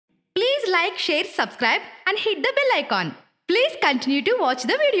like, share, subscribe and hit the bell icon. Please continue to watch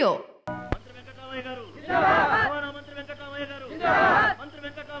the video.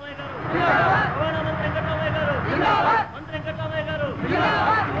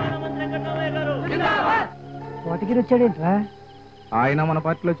 Kotagiri వచ్చాడేంట్రా? ఆయన మన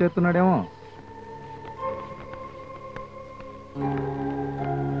పార్టీలో చేస్తున్నాడేమో.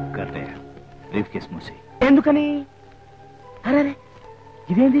 ఎందుకని? అరే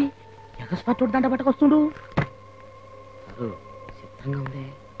ఇదేంది ఎగస్పట్ దండ పట్టుకొస్తుండు? చిత్రంగా ఉంది.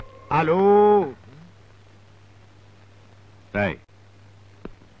 హలో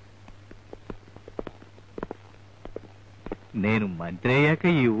నేను మంత్రి అయ్యాక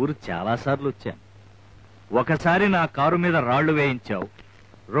ఈ ఊరు చాలా సార్లు వచ్చాను. ఒకసారి నా కారు మీద రాళ్లు వేయించావు,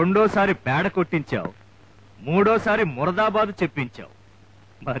 రెండోసారి పేడ కొట్టించావు, మూడోసారి మురదాబాదు చెప్పించావు,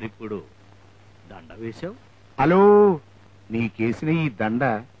 మరిప్పుడు దండ వేశావు. హలో, నీకేసిన ఈ దండ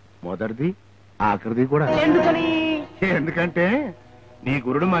మొదటిది ఆఖరిది కూడా. ఎందుకని? ఎందుకంటే నీ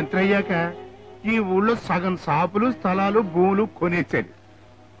గురుడు మంత్రి అయ్యాక ఈ ఊళ్ళో సగం షాపులు, స్థలాలు, భూములు కొనేసాడు.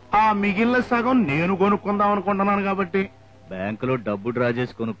 ఆ మిగిలిన సగం నేను కొనుక్కుందాం అనుకుంటున్నాను. కాబట్టి బ్యాంకులో డబ్బు డ్రా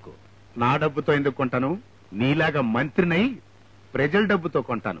చేసి కొనుక్కో. నా డబ్బుతో ఎందుకు కొంటాను? నీలాగా మంత్రినై ప్రజల డబ్బుతో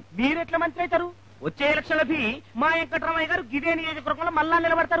కొంటాను. మీరెట్లా మంత్రి అవుతారు? వచ్చే ఎలక్షన్లకి మా వెంకటరామయ్య గారు గిదే నియోజకవర్గంలో మళ్ళా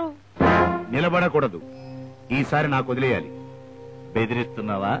నిలబడతారు. నిలబడకూడదు, ఈసారి నాకు వదిలేయాలి.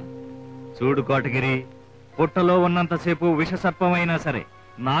 బెదిరిస్తున్నావా? చూడు కోటగిరి, పుట్టలో ఉన్నంతసేపు విషసర్పమైనా సరే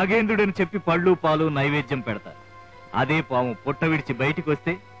నాగేంద్రుడని చెప్పి పళ్ళు పాలు నైవేద్యం పెడతారు. అదే పాము పుట్ట విడిచి బయటికి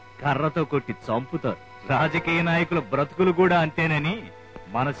వస్తే కర్రతో కొట్టి చంపుతారు. రాజకీయ నాయకుల బ్రతుకులు కూడా అంతేనని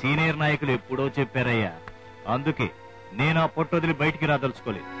మన సీనియర్ నాయకులు ఎప్పుడో చెప్పారయ్యా. అందుకే నేను ఆ పుట్టొదిలి బయటికి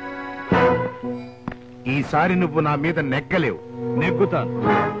రాదలుచుకోలేదు. ఈసారి నువ్వు నా మీద నెగ్గలేవు. నెగ్గుతాను.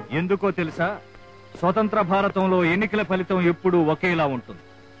 ఎందుకో తెలుసా? స్వతంత్ర భారతంలో ఎన్నికల ఫలితం ఎప్పుడూ ఒకేలా ఉంటుంది.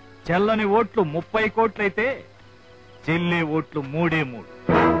 చెల్లని ఓట్లు 30 కోట్లయితే చెల్లే ఓట్లు 3.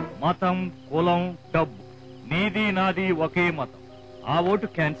 మతం, కులం, డబ్బు, నీది నాది ఒకే మతం. ఆ ఓటు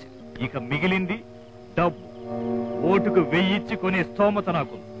క్యాన్సిల్. ఇక మిగిలింది డబ్బు. ఓటుకు 1000 ఇచ్చి కొనే స్తోమత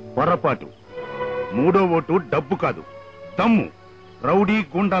నాకు. పొరపాటు. 3వ ఓటు డబ్బు కాదు, దమ్ము. రౌడీ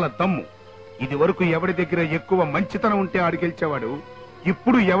గుండాల దమ్ము. ఇది వరకు ఎవడి దగ్గర ఎక్కువ మంచితనం ఉంటే ఆడు గెలిచేవాడు.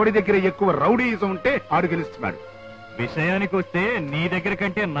 ఇప్పుడు ఎవడి దగ్గర ఎక్కువ రౌడీయిజం ఉంటే ఆడు గెలుస్తున్నాడు. విషయానికి వస్తే నీ దగ్గర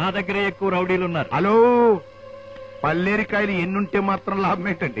కంటే నా దగ్గరే ఎక్కువ రౌడీలున్నారు. హలో, పల్లేరికాయలు ఎన్నుంటే మాత్రం లాభం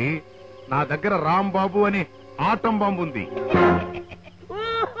ఏంటండి? నా దగ్గర రాంబాబు అనే ఆటం బాంబు ఉంది.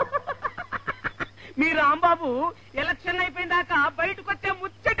 మీ రాంబాబు ఎలక్షన్ అయిపోయిందాక బయటకు వచ్చే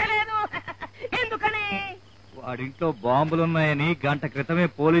ముచ్చటలేదు. ఎందుకని? వాడింట్లో బాంబులున్నాయని గంట క్రితమే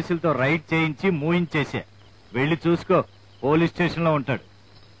పోలీసులతో రైడ్ చేయించి మూయించేశా. వెళ్లి చూసుకో, పోలీస్ స్టేషన్ లో ఉంటాడు.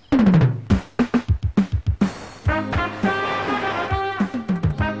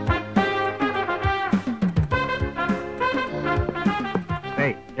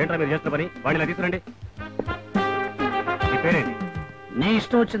 ఏంట్రా మీరు చేస్తున్న పని? వాడిలా తీసుకురండి. నీ పేరేంటి? నీ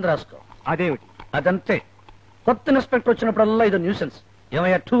ఇష్టం వచ్చింది రాసుకో. అదేమిటి? అదంతే. కొత్త ఇన్స్పెక్టర్ వచ్చినప్పుడల్లా ఇది న్యూసెన్స్.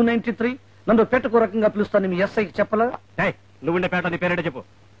 ఏమయ్యా 293 నన్ను పెట్టుకో రకంగా పిలుస్తాను. మీ ఎస్ఐకి చెప్పలా? నువ్వుండే పేట నీ పేరేంటో చెప్పు.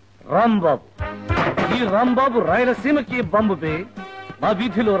 రాంబాబు. ఈ రాంబాబు రాయలసీమకి బాంబు పే. మా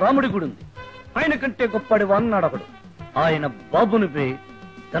వీధిలో రాముడి గుడి ఉంది. ఆయన కంటే గొప్పడి అన్నాడు ఒకడు. ఆయన బాబుని పే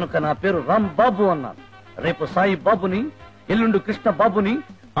కనుక నా పేరు రాంబాబు అన్నాను. రేపు సాయి బాబుని, ఎల్లుండు కృష్ణ బాబుని,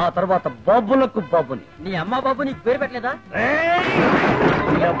 ఆ తర్వాత బాబులకు బాబుని. నీ అమ్మ బాబు నీకు పేరు పెట్టలేదా?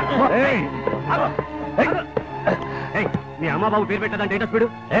 నీ అమ్మ బాబు పేరు పెట్టదంటే ఏంటో స్పీడు.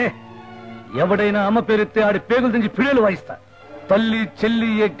 ఎవడైనా అమ్మ పేరెత్తే ఆడి పేగులు దించి పిడేలు వాయిస్తా. తల్లి చెల్లి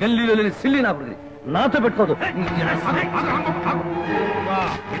ఏ గల్లీలో లేని సిల్లి నా కొడుకు. నాతో పెట్టుకోదు.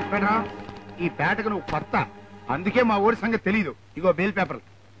 ఈ పేటకు నువ్వు కొత్త, అందుకే మా ఊరి సంగతి తెలీదు. ఇగో బెయిల్ పేపర్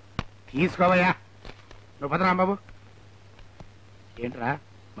తీసుకోవయ్యా. నువ్వు పద రాంబాబు. ఏంట్రా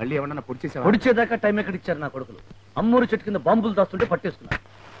మళ్ళీ ఏమన్నా పొడి చేసావా? పొడిచేదాకా టైం ఎక్కడిచ్చారు నా కొడుకులు. అమ్మూరు చెట్టు కింద బాంబులు దాస్తుంటే పట్టేస్తున్నా.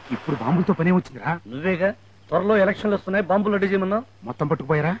 ఇప్పుడు బాంబులతో పనే వచ్చిందిరా. నువ్వేగా త్వరలో ఎలక్షన్లు వస్తున్నాయి, బాంబులు రెడీ చేయమన్నా. మొత్తం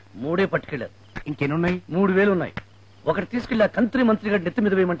పట్టుకుపోయారా? 3 పట్టుకెళ్లారు. ఇంకెన్నున్నాయి? 3000 ఉన్నాయి. ఒకటి తీసుకెళ్లి ఆ కంత్రి మంత్రి గారి నెత్తి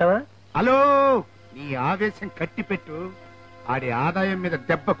మీద వేయమంటావా? హలో, నీ ఆవేశం కట్టి పెట్టు. ఆడి ఆదాయం మీద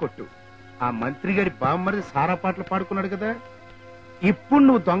దెబ్బ కొట్టు. ఆ మంత్రి గారి బామ్మరిది సారా పాటలు పాడుకున్నాడు కదా. ఇప్పుడు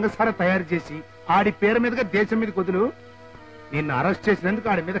నువ్వు దొంగసారా తయారు చేసి ఆడి పేరు మీదుగా దేశం మీద కొదులు. నిన్ను అరెస్ట్ చేసినందుకు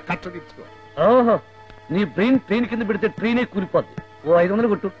ఆడి మీద కట్ట తెచ్చుకో. ఓహో, నీ బ్రెయిన్ ట్రైన్ కింద పెడితే ట్రైనే కూలిపోద్ది. ఓ 500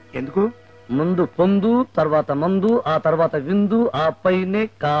 కొట్టు. ఎందుకు? ముందు పొందు, తర్వాత మందు, ఆ తర్వాత విందు, ఆ పైనే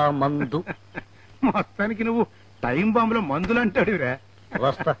కామందు. మొత్తానికి నువ్వు టైం బాంబులో మందులంటాడురా.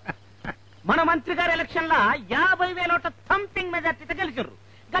 వస్తా. మన మంత్రి గారి ఎలక్షన్ లా 50,000 ఓట్ల థంపింగ్ మెజార్టీతో గెలిచారు.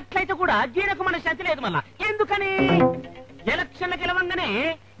 గట్లయితే కూడా గీడకు మన శక్తి లేదు. మళ్ళా ఎందుకని? ఎలక్షన్ల గెలవంగానే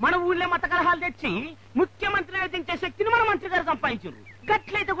మన ఊళ్ళో మత కలహాలు తెచ్చి ముఖ్యమంత్రిని దించే శక్తిని మన మంత్రి గారు సంపాదించారు.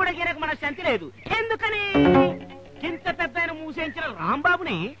 గట్లయితే కూడా ఈయనకు మన శాంతి లేదు. ఎందుకని ఇంత పెద్ద ఆయన మూసేయించిన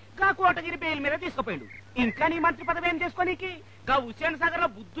రాంబాబుని గా కోటగిరి బెయిల్ మీద తీసుకుపోయాడు. ఇంకా నీ మంత్రి పదవి ఏం చేసుకోనీకి? గా హుస్సేన్ సాగర్ లో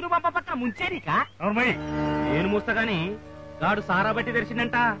బుద్ధును పంప పక్క ముంచేరికా? నేను మూస్తగాని గాడు సారా బట్టి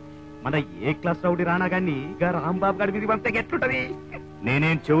తెరిచిందంట. మన ఏ క్లాస్ రౌడీ రానా గాని గా రాంబాబు గారి మీద పంపితే ఎట్లుంటది?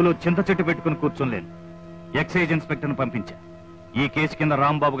 నేనేం చెవులో చింత చెట్టు పెట్టుకుని కూర్చోలేను. ఎక్సైజ్ ఇన్స్పెక్టర్ను పంపించా. ఈ కేసు కింద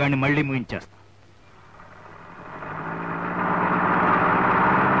రాంబాబు గారిని మళ్లీ ముయించేస్తా.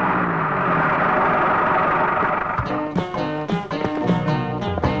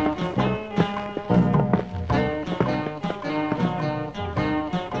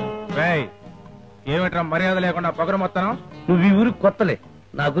 ఏమిట్రా మర్యాద లేకుండా పొగరు మొత్తం? నువ్వు ఈ ఊరికి కొత్తలే,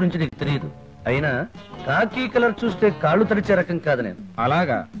 నా గురించి నీకు తెలియదు. అయినా కాకి కలర్ చూస్తే కాళ్ళు తడిచే రకం కాదు నేను.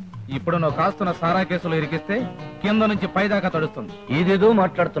 అలాగా? ఇప్పుడు నువ్వు కాస్తున్న సారా కేసులో ఇరికిస్తే కింద నుంచి పైదాకా తడుస్తుంది. ఏదేదో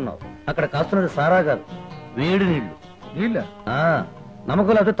మాట్లాడుతున్నావు. అక్కడ కాస్తున్నది సారా కాదు, వేడి నీళ్లు. నీళ్ళ?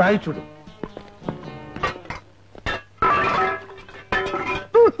 నమ్మకం లేకపోతే తాగి చూడు.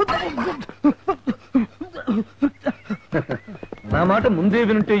 నా మాట ముందే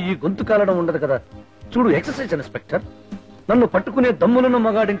వినుంటే ఈ గొంతు కాలడం ఉండదు కదా. చూడు ఎక్సర్సైజ్ ఇన్స్పెక్టర్, నన్ను పట్టుకునే దమ్ములున్న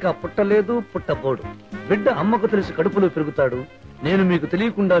మగాడింకా పుట్టలేదు, పుట్టబోడు. బిడ్డ అమ్మకు తెలిసి కడుపులో పెరుగుతాడు. నేను మీకు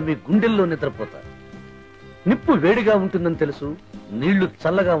తెలియకుండా మీ గుండెల్లో నిద్రపోతా. నిప్పు వేడిగా ఉంటుందని తెలుసు, నీళ్లు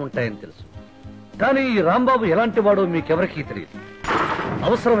చల్లగా ఉంటాయని తెలుసు. కానీ ఈ రాంబాబు ఎలాంటి వాడో మీకెవరికీ తెలియదు.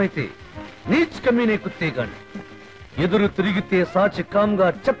 అవసరమైతే నీచ్ కమీనే కుత్తేగాండి, ఎదురు తిరిగితే సాచి కామ్గా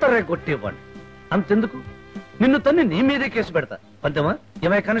చెత్తరే కొట్టేవాడిని. అంతెందుకు, నిన్ను తన్ని నీ మీదే కేసు పెడతా. పందెమా?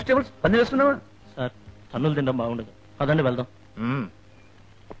 ఏమై కానిస్టేబుల్స్, పందెం వేసుకున్నావా? సార్, తన్నులు తినడం బాగుండదు. పదండి వెళ్దాం.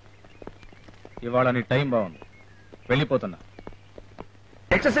 ఇవాళ నీ టైం బాగుంది, వెళ్ళిపోతున్నా.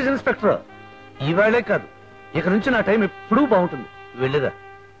 ఎక్సర్సైజ్ ఇన్స్పెక్టర్, ఈవేళే కాదు ఇక నుంచి నా టైం ఎప్పుడూ బాగుంటుంది. వెళ్ళిదా.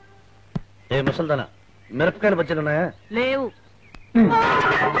 ఏ ముసల్దానా, మిరపకాయల బజ్జీలున్నాయా? లేవు.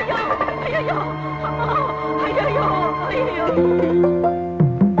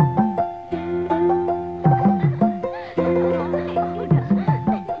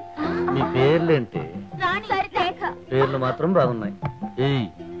 మీ పేర్లేంటి? పేర్లు మాత్రం బాగున్నాయి. ఏయ్,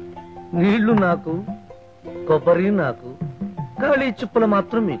 నీళ్లు నాకు, కొబ్బరి నాకు, ఖాళీ చిప్పులు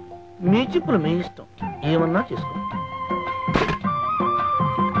మాత్రం మీకు. మీ చిప్పులు మీ ఇష్టం, ఏమన్నా చేసుకో.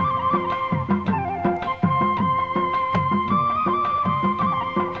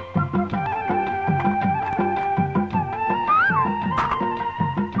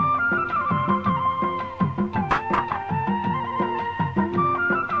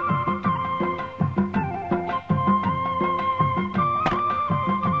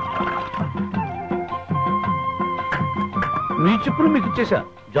 మీ చెప్పులు మీకు ఇచ్చేసా,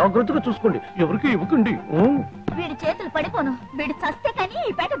 జాగ్రత్తగా చూసుకోండి, ఎవరికి ఇవ్వకండి. వీడి చేతులు పడిపోను, వీడి చస్తే కానీ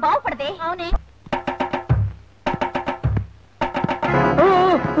ఈ పేట బాగుపడదే. అవునే.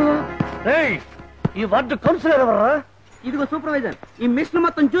 ఈ వార్డు కౌన్సిలర్ ఎవర్రా? ఇదిగో సూపర్వైజర్, ఈ మిషన్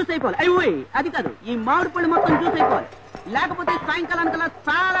మొత్తం జ్యూస్ అయిపోవాలి. అయ్యి అది కాదు, ఈ మామిడి పళ్ళు మొత్తం జ్యూస్ అయిపోవాలి. లేకపోతే సాయంకాలానికల్లా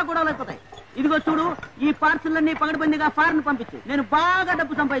చాలా గొడవలు అయిపోతాయి. ఇదిగో చూడు, ఈ పార్సల్లన్నీ పగడబందిగా ఫారెన్ పంపించు. నేను బాగా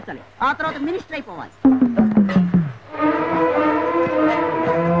డబ్బు సంపాదించాలి, ఆ తర్వాత మినిస్టర్ అయిపోవాలి.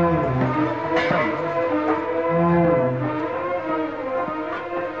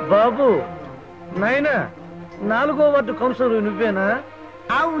 బాబు నాయనా, 4వ వార్డు కౌన్సిలర్ నువ్వేనా?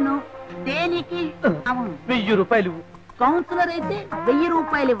 అవును. దేనికి? అవును. 1000 రూపాయలు. కౌన్సిలర్ అయితే 1000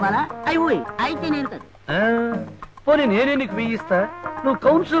 రూపాయలు ఇవ్వాలా? అయ్యి అయితే నేను కదా. పోనీ నేనే నీకు 1000 ఇస్తా. నువ్వు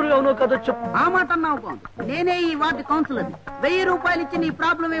కౌన్సిలర్ అవునో కదా చెప్పు. ఆ మాట అన్నావు బాగుంది. నేనే ఈ వార్డు కౌన్సిలర్. 1000 రూపాయలు ఇచ్చి నీ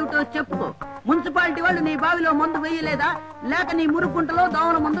ప్రాబ్లం ఏమిటో చెప్పుకో. మున్సిపాలిటీ వాళ్ళు నీ బావిలో మందు వేయలేదా, లేక నీ మురుగుంటలో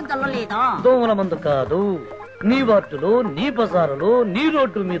దోమల మందు చల్లలేదా? దోమల మందు కాదు, నీ వార్డులో, నీ బజారులో, నీ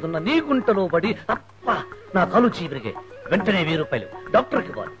రోడ్డు మీదున్న నీ గుంటలో పడి అప్ప నా కాలు చీపిరిగే. వెంటనే 1000 రూపాయలు డాక్టర్కి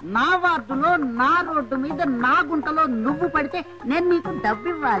ఇవ్వాలి. నా వార్డులో, నా రోడ్డు మీద, నా గుంటలో నువ్వు పడితే నేను నీకు డబ్బు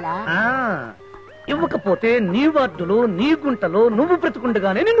ఇవ్వాలా? ఇవ్వకపోతే నీ వార్డులో, నీ గుంటలో నువ్వు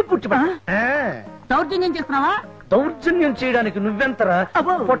బ్రతుకుండగానే నిన్ను పుట్టిపడా. దౌర్జన్యం చేస్తున్నావా? దౌర్జన్యం చేయడానికి నువ్వెంతరా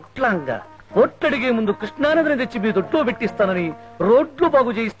పొట్లంగా. ఒట్టడిగే ముందు కృష్ణానదిని తెచ్చి మీ దొడ్లో పెట్టిస్తానని, రోడ్లు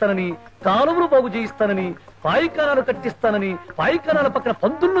బాగు చేయిస్తానని, కాలువలు బాగు చేయిస్తానని, పాయికానాలు కట్టిస్తానని, పాయికానాల పక్కన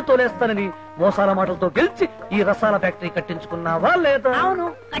పందులను తోలేస్తానని మోసాల మాటలతో గెలిచి ఈ రసాల ఫ్యాక్టరీ కట్టించుకున్నావా లేదా? అవును,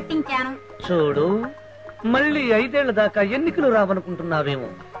 కట్టించాను. చూడు, మళ్ళీ 5 ఏళ్ల దాకా ఎన్నికలు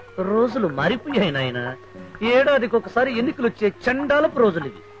రావనుకుంటున్నావేమో. రోజులు మారిపోయాయి నాయన. ఏడాదికి ఒకసారి ఎన్నికలు వచ్చే చండాలపు రోజులు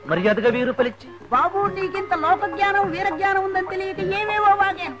ఇవి. మర్యాదగా 1000 రూపాయలు ఇచ్చి. బాబు, నీకింత లోక జ్ఞానం, వీర జ్ఞానం ఉందని తెలియక ఏమేవో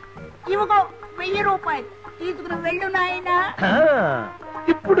వాగాను. ఇవ్వకో 1000 రూపాయలు తీసుకుని వెళ్ళు నాయనా.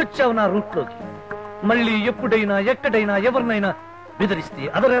 ఇప్పుడు వచ్చావు నా రూట్ లోకి. మళ్ళీ ఎప్పుడైనా ఎక్కడైనా ఎవరినైనా బెదిరిస్తే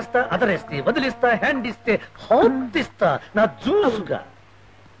అదరేస్తే వదిలిస్తా, హ్యాండ్ ఇస్తే హాట్ ఇస్తా, నా జ్యూసుగా.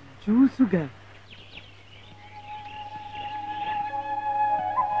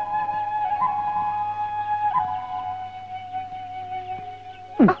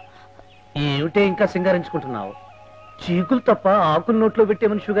 ఏమిటే ఇంకా సింగారించుకుంటున్నావు? చీకులు తప్ప ఆకులు నోట్లో పెట్టే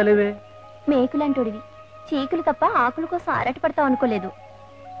మనిషిగా లేవే. మేకులంటోడివి, చీకులు తప్ప ఆకుల కోసం ఆరాట పడతావు అనుకోలేదు.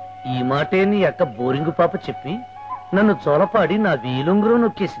 ఈ మాటే నీ అక్క బోరింగు పాప చెప్పి నన్ను చోలపాడి నా వీలుంగురం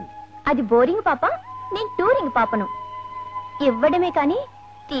నొక్కేసింది. అది బోరింగ్ పాప, నేను టూరింగ్ పాపను. ఇవ్వడమే కాని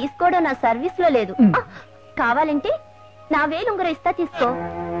తీసుకోవడం నా సర్వీస్ లో లేదు. కావాలంటే నా వేలుంగురం ఇస్తా, తీసుకో.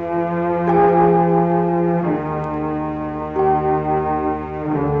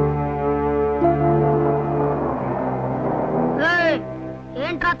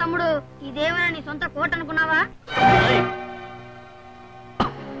 ఏంట్రా తమ్ముడు, ఇదేమైనా నీ సొంత కోట అనుకున్నావా?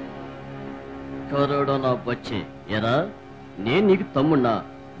 నా బచ్చి ఎరా, నేను నీకు తమ్మున్నా,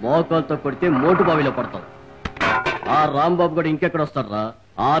 మోకాలతో కొడితే మోటు బావిలో పడతావు. ఆ రాంబాబు గడు ఇంకెక్కడ వస్తాడ్రా?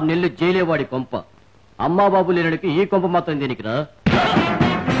 6 నెలలు జైలేవాడి కొంప. అమ్మా బాబు లేనడికి ఈ కొంప మాత్రం దేనికిరా?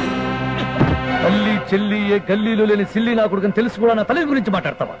 తల్లి చెల్లి ఏ గల్లీలో లేని సిల్లి నా కొడుకుని తెలుసు కూడా నా తల్లి గురించి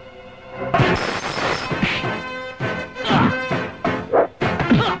మాట్లాడతావా?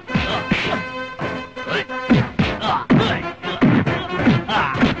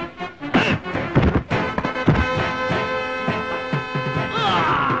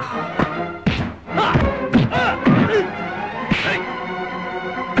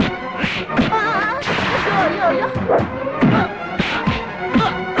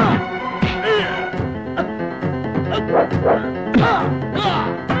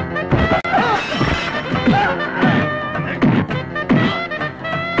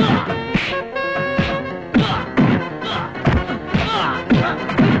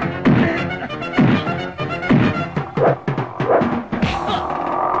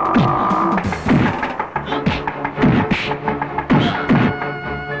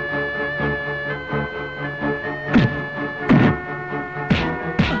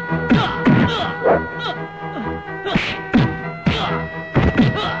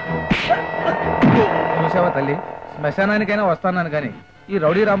 తల్లి, శ్మశానానికైనా వస్తాను కానీ ఈ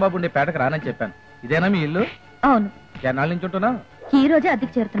రౌడీ రాంబాబు ఉండే పేటకు రానని చెప్పాను. ఇదేనా మీ ఇల్లు? అవును. ఎన్నాళ్ళ నుంచి ఉంటున్నా? ఈ రోజే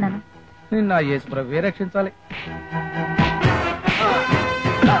అద్దెకి చేరుతున్నాను. నిన్న యేసుప్రభువే రక్షించాలి.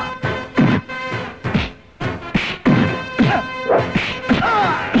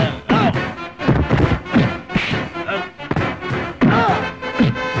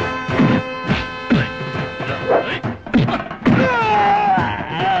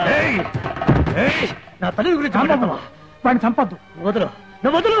 నా తల్లి గురించి వాడిని చంపద్దు. వదలు,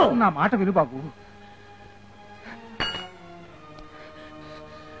 నువ్వు వదలు. నా మాట విను బాబు.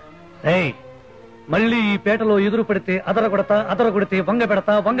 మళ్ళీ ఈ పేటలో ఎదురు పెడితే అదర కొడితే వంగ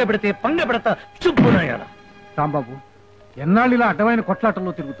పెడితే పంగ పెడతా చుప్పునయ్యాల. రాంబాబు, ఎన్నాళ్ళు ఇలా అడ్డమైన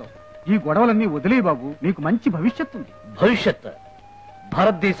కొట్లాటల్లో తిరుగుతావు? ఈ గొడవలన్నీ వదిలే బాబు, నీకు మంచి భవిష్యత్తు ఉంది. భవిష్యత్?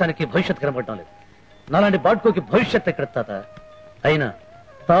 భారతదేశానికి భవిష్యత్ కనబడటం లేదు. నాలాంటి బాడ్కోకి భవిష్యత్ ఎక్కడ తాత? అయినా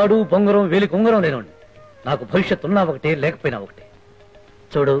తాడు బొంగరం వేలికి ఉంగరం లేనండి. నాకు భవిష్యత్తు ఉన్నా ఒకటే, లేకపోయినా ఒకటే.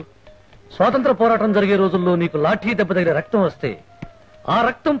 చూడు, స్వాతంత్ర పోరాటం జరిగే రోజుల్లో నీకు లాఠీ దెబ్బ దగ్గర రక్తం వస్తే ఆ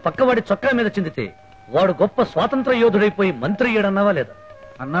రక్తం పక్కవాడి చొక్కా మీద చిందితే వాడు గొప్ప స్వాతంత్ర యోధుడైపోయి మంత్రి అయ్యాడన్నావా లేదా?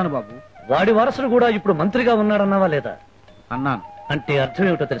 అన్నాను బాబు. వాడి వారసుడు కూడా ఇప్పుడు మంత్రిగా ఉన్నాడన్నావా లేదా? అన్నాను. అంటే అర్థం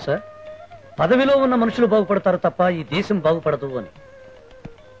ఏమిటో తెలుసా? పదవిలో ఉన్న మనుషులు బాగుపడతారు తప్ప ఈ దేశం బాగుపడదు అని.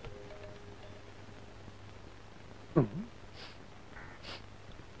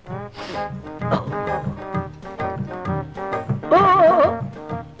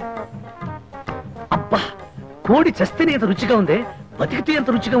 అబ్బా, కోడి చస్తేనే ఎంత రుచిగా ఉందే, బతికితే ఎంత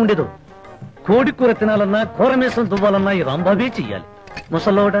రుచిగా ఉండేదో. కోడి కూర తినాలన్నా, కూర మీసం దువ్వాలన్నా ఈ రాంబాబే చెయ్యాలి.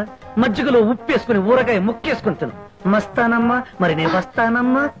 ముసలోడ మజ్జిగలో ఉప్పేసుకుని ఊరగాయ ముక్కేసుకుని తిను. మస్తానమ్మా, మరి నేను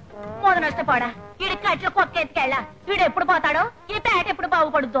వస్తానమ్మా. నష్టపోడా, వీడి కట్లో కొక్క ఎత్తుకెళ్ళా. వీడు ఎప్పుడు పోతాడో, ఈ పేట ఎప్పుడు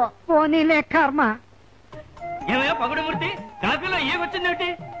బాగుపడుద్దో. పోనీలే కర్మ. ఏమయ్యా పగుడుమూర్తి, కాఫీలో ఏమొచ్చిందేమిటి?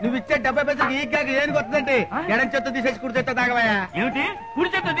 నువ్వు ఇచ్చే 70 పైసలకి ఈ గాకి ఏనుగు వస్తుందంటే ఎడం చేత తీసేసి కుడి చేత తాగవయా? ఏమిటి? కుడి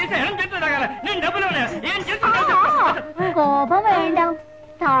చేత్తో తీసి ఎడం చేత్తో తాగాల? నేను డబ్బులు ఏం కోపం వేయండాం,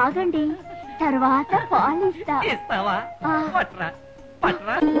 తాగండి, తర్వాత పాలిస్తా. ఇస్తావా? పట్రా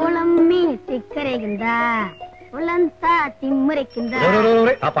పట్రా. ఒళ్ళమ్మి తిక్కరేగిందా, ఒళ్ళంతా తిమ్మురెక్కిందా.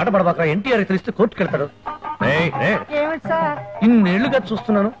 ఆ పాట పడబాక, ఎన్టీఆర్ తెలిస్తే కోర్టుకెళ్తాడు. ఇన్నేళ్లుగా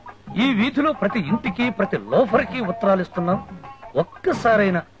చూస్తున్నాను, ఈ వీధిలో ప్రతి ఇంటికి ప్రతి లోఫర్కి ఉత్తరాలు ఇస్తున్నాం.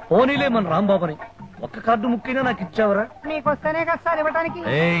 ఒక్కసారైనా పోనీలే మన రాంబాబుని ఒక్క కార్డు ముక్కైనా నాకు ఇచ్చావరా? నీకొస్తేనే కదా సార్ ఇవ్వడానికి.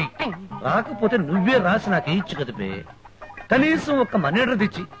 రాకపోతే నువ్వే రాసి నాకు ఇచ్చు కదిపే. కనీసం ఒక్క మనీ ఆర్డర్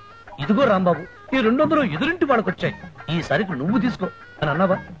తెచ్చి, ఇదిగో రాంబాబు ఈ 200 ఎదురింటి వాడికొచ్చాయి. ఈసారికి నువ్వు తీసుకో అని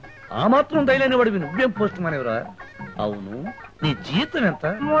అన్నావా? ఆ మాత్రం దయలేని వాడివి నువ్వేం పోస్ట్ మానేవరా? అవును, నీ జీతం ఎంత?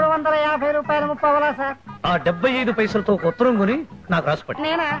 350 రూపాయలు 30 సార్. ఆ 75 పైసలతో ఒక ఉత్తరం కొని నాకు రాసిపట్టి.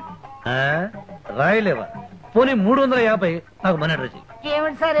 నేనా? రాయలేవా? పోనీ 350 నాకు మనీ ఆర్డర్ చెయ్యి.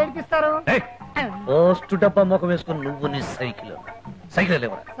 ఏమిటి సార్ ఏడిపిస్తారు? పోస్ట్ డబ్బా ముఖం వేసుకుని నువ్వు నీ సైకిల్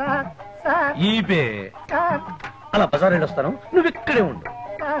లేవా? ఈబే అలా బజార్ వెళ్ళొస్తాను, నువ్వు ఇక్కడే ఉండు.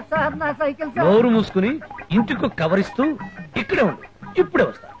 నా సైకిల్ నోరు మూసుకుని ఇంటికి కవర్ ఇస్తూ ఇక్కడే ఉండు, ఇప్పుడే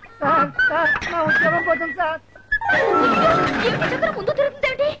వస్తా. నా ఉద్యోగం పోతుంది సార్. ముందు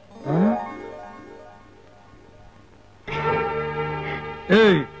తిరుగుతుందేమిటి?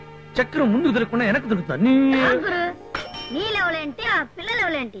 చక్రం ముందుకు తిరగకుండా వెనక్కి తిరుగుతా. నీ లెవెలేంటి, ఆ పిల్ల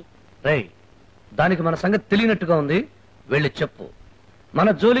లెవెలేంటి? రేయ్, దానికి మన సంగతి తెలియనట్టుగా ఉంది. వెళ్ళి చెప్పు, మన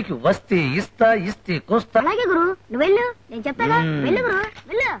జోలికి వస్తే ఇస్తా, ఇస్తే కోస్తా. అలాగే గురు, నువ్వు వెళ్ళు, నేను చెప్తాగా. వెళ్ళు గురు,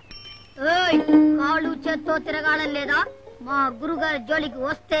 వెళ్ళు. కాళ్ళు చేత్తో తిరగాలని లేదా? మా గురుగారి జోలికి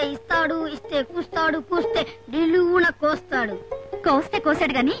వస్తే ఇస్తాడు, ఇస్తే కూస్తాడు, కూస్తే నిలువున కోస్తాడు. కోస్తే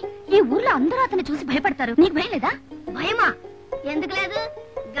కోసాడు గాని ఈ ఊర్లో అందరూ అతన్ని చూసి భయపడతారు. నీకు భయం లేదా? భయమా? ఎందుకు లేదు?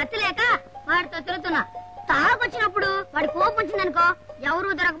 గతి లేక వాడితో తిరుగుతున్నా. తాగొచ్చినప్పుడు వాడి కోపం వచ్చిందనుకో, ఎవరు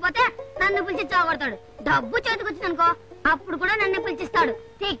దొరకపోతే నన్ను పిలిచి చావడతాడు. డబ్బు చేతికొచ్చిందనుకో, అప్పుడు కూడా నన్ను పిలిచిస్తాడు.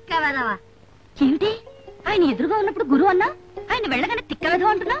 తిక్క వెదవా. ఏమిటి ఆయన ఎదురుగా ఉన్నప్పుడు గురువు అన్నా, ఆయన వెళ్ళగానే తిక్క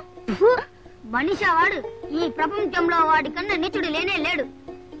వెదవ అంటున్నా? మనిషి వాడు, ఈ ప్రపంచంలో వాడి కన్నా నీచుడు లేనే లేడు.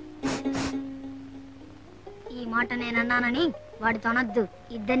 ఈ మాట నేనన్నానని వాడితో అనద్దు,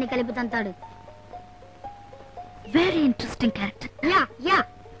 ఇద్దరిని కలిపి తంతాడు. Very interesting character. Yeah yeah.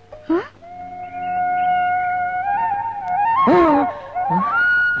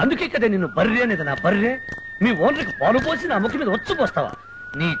 అందుకే కదా నిన్ను బర్రె అనేది. నా బర్రె మీ ఓనర్కి పాలు పోసి నా ముఖం మీద వచ్చి పోస్తావా?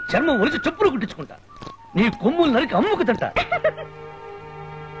 నీ చర్మం ఒలిచి చెప్పులు కుట్టించుకుంటా, నీ కొమ్ములు నరికి అమ్ముకు తింటా.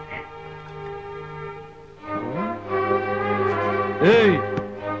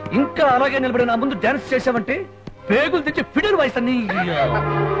 ఇంకా అలాగే నిలబడి నా ముందు డాన్స్ చేసావంటే పేగులు తెచ్చి ఫిడర్ వాయిస్తాను.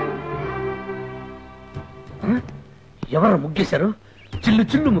 ఎవరు ముగ్గేశారు? చిల్లు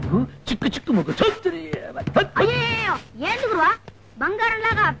చిల్లు ముగ్గు, చిక్కు చిక్కు ముగ్గు. ఏంటి గురువా బంగారం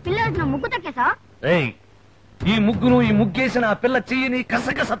లాగా పిల్ల ముగ్గు తక్కేసా? ఈ ముగ్గును, ఈ ముగ్గేసిన ఆ పిల్ల చెయ్యిని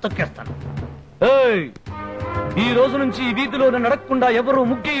కసకస తొక్కేస్తాను. ఈ రోజు నుంచి ఈ వీధిలో నడకుండా ఎవరు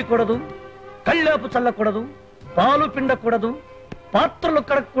ముగ్గేయకూడదు, కళ్ళాపు చల్లకూడదు, పాలు పిండకూడదు, పాత్రలు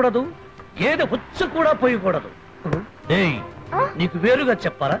కడగకూడదు, గేదె హుచ్చు కూడా పోయకూడదు. నీకు వేరుగా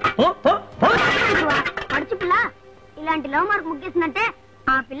చెప్పాలా? పడుచు పిల్ల ఇలాంటి లవ్ మార్క్ ముగ్గేసిందంటే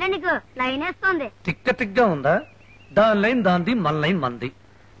ఆ పిల్ల నీకు లైన్ వేస్తోంది. తిక్క తిగ్గా ఉందా? దాని లైన్ దాంది, మన లైన్ మంది.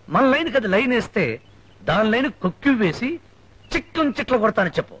 మన లైన్ కదా లైన్ వేస్తే దాని లైన్ కొక్కి వేసి చిక్కం చిట్ల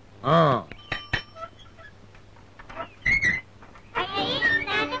కొడతానని చెప్పు.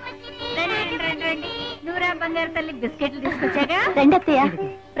 బంగారు తల్లి బిస్కెట్లు తీసుకొచ్చాగా. రండి అత్తయ్య.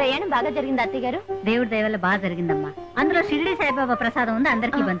 ప్రయాణం బాగా జరిగింది అత్తయ్య గారు? దేవుడి దయ వల్ల బాగా జరిగిందమ్మా. అందులో షిరిడి సాయిబాబా ప్రసాదం ఉంది,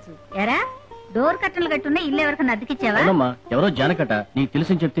 అందరికీ పంచు. ఎరా డోర్ కట్టలు కట్టున్నా ఇల్లు ఎవరికన్నా అద్దెకిచ్చావా? ఎవరో జానకట, నీకు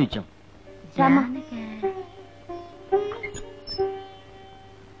తెలిసి చెప్తే ఇచ్చాం.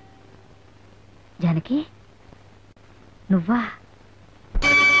 జానకి నువ్వా?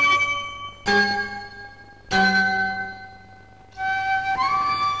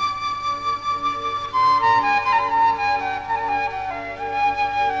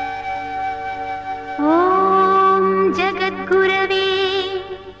 జగద్గురవే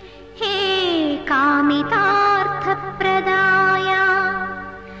హే కామితార్థప్రదాయ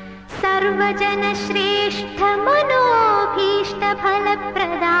సర్వజన శ్రేష్ఠ మనోభీష్ట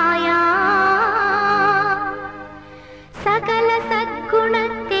ఫలప్రదాయ సకల సద్గుణ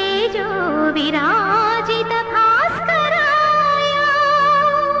తేజో విరాజిత భాస్కరాయ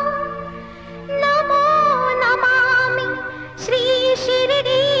నమో నమామి శ్రీ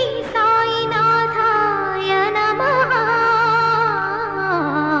షిరిడి సాయినాథాయ నమః.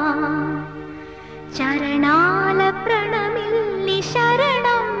 చరణాల ప్రణమిల్లి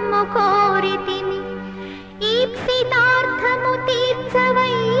శరణమ్ము కోరితిమి, ఈప్సితార్థము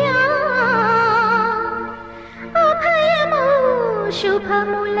తీర్చవయ్యా. అభయము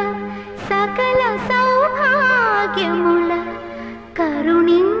శుభముల సకల సౌభాగ్యముల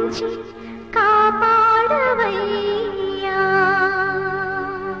కరుణించి కాపాడవయ్యా.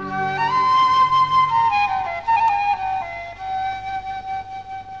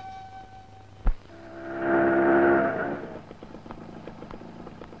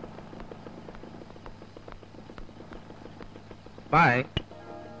 బాయ్.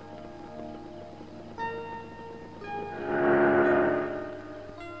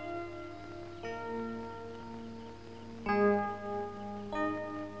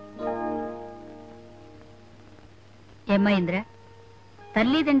 ఏమ్మా ఇంద్ర,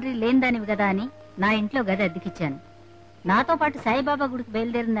 తల్లిదండ్రి లేనిదానివి కదా అని నా ఇంట్లో గది అద్దెకిచ్చాను. నాతో పాటు సాయిబాబా గుడికి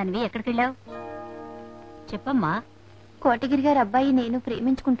బయలుదేరిన దానివి ఎక్కడికెళ్ళావు? చెప్పమ్మా. కోటగిరి గారి అబ్బాయి నేను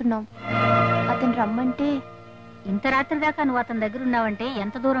ప్రేమించుకుంటున్నాం. అతను రమ్మంటే. ఇంత రాత్రి దాకా నువ్వు అతని దగ్గర ఉన్నావంటే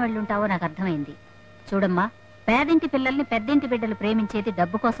ఎంత దూరం వెళ్ళుంటావో నాకు అర్థమైంది. చూడమ్మా, పేదింటి పిల్లల్ని పెద్దింటి బిడ్డలు ప్రేమించేది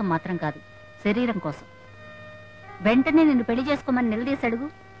డబ్బు కోసం మాత్రం కాదు, శరీరం కోసం. వెంటనే నిన్ను పెళ్లి చేసుకోమని నిలదీసి అడుగు,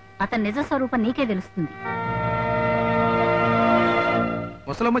 అతని నిజ స్వరూపం నీకే తెలుస్తుంది.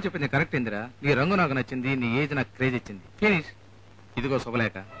 ముసలమ్మ చెప్పింది కరెక్ట్ ఇందిరా. నీ రంగు నాకు నచ్చింది, నీ ఏజ్ నాకు క్రేజ్ ఇచ్చింది. ఫినిష్. ఇదిగో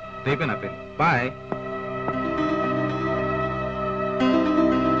శుభలేఖ, రేపే నా పేరు. బాయ్.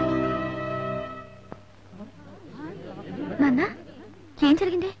 నాన్న, ఏం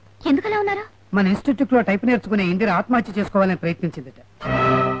జరిగింది? ఎందుకలా ఉన్నారు? మన ఇన్స్టిట్యూట్ లో టైప్ నేర్చుకునే ఇందిర ఆత్మహత్య చేసుకోవాలని ప్రయత్నించిందట.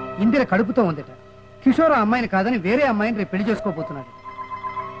 ఇందిర కడుపుతో ఉందట. కిషోర్ ఆ అమ్మాయిని కాదని వేరే అమ్మాయిని రేపు పెళ్లి చేసుకోబోతున్నాడు.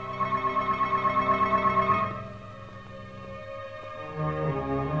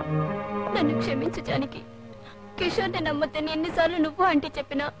 నన్ను క్షమించు జానకి. కిషోర్ ని నమ్మతని ఎన్నిసార్లు నువ్వు అంటే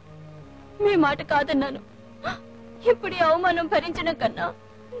చెప్పినా మీ మాట కాదన్నాను. ఇప్పుడు ఈ అవమానం భరించడం కన్నా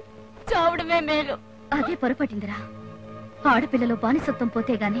చావడమే మేలు. అదే పొరపాటిందిరా. ఆడపిల్లలో బానిసత్వం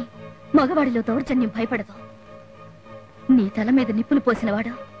పోతే గాని మగవాడిలో దౌర్జన్యం భయపడదు. నీ తల మీద నిప్పులు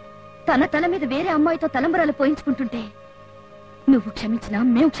పోసినవాడు తన తల మీద వేరే అమ్మాయితో తలంబరాలు పోయించుకుంటుంటే నువ్వు క్షమించినా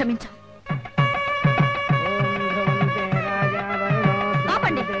మేము క్షమించాం.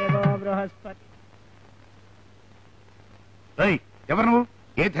 ఎవరు నువ్వు?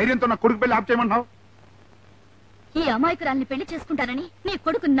 ఏ ధైర్యంతో నా కొడుకు పెళ్లి ఆప్ చేయమంటావు? ఈ అమాయకురాల్ని పెళ్లి చేసుకుంటానని నీ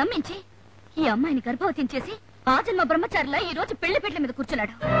కొడుకు నమ్మించి ఈ అమ్మాయిని గర్భవతిని చేసి ఆ జన్మ బ్రహ్మచారిలా ఈ రోజు పెళ్లి పెళ్లి మీద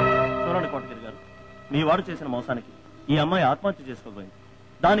కూర్చున్నాడు. చూడండి కోటగిరి గారు, మీ వాడు చేసిన మోసానికి ఈ అమ్మాయి ఆత్మహత్య చేసుకోబోయింది.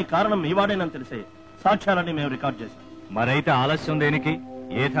 దానికి కారణం మీ వాడేనని తెలిసే సాక్ష్యాలన్నీ మేము రికార్డ్ చేశాం. మరైతే ఆలస్యం దేనికి?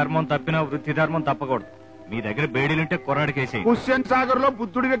 ఏ ధర్మం తప్పినా వృత్తి ధర్మం తప్పకూడదు. మీ దగ్గర బేడీలుంటే కొరాడికేసి. హుస్సేన్ సాగర్ లో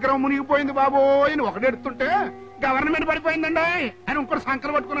బుద్ధుడి విగ్రహం మునిగిపోయింది బాబోయ్ అని ఒకడెడుతుంటే గవర్నమెంట్ పడిపోయిందండి అని ఇంకోటి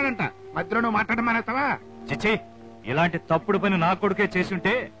సంకలు పట్టుకున్నాడంట. మధ్యలో నువ్వు మాట్లాడడం మానేస్తావా? చిచ్చి, ఇలాంటి తప్పుడు పని నా కొడుకే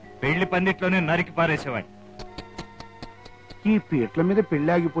చేసుంటే పెళ్లి పందిట్లోనే నరికి పారేసేవాడి. ఈ పీట్ల మీద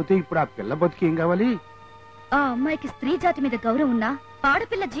పెళ్లి ఆగిపోతే ఇప్పుడు ఆ పిల్ల బతుకు ఏం కావాలి? ఆ అమ్మాయికి స్త్రీ జాతి మీద గౌరవం ఉన్నా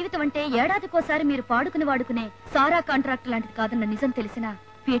ఆడపిల్ల జీవితం అంటే ఏడాదికోసారి మీరు పాడుకుని వాడుకునే సారా కాంట్రాక్ట్ లాంటిది కాదన్న నిజం తెలిసినా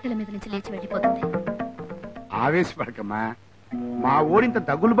పీటల మీద నుంచి లేచి వెళ్లిపోతుంది. ఆవేశపడకమ్మా. మా ఓడింత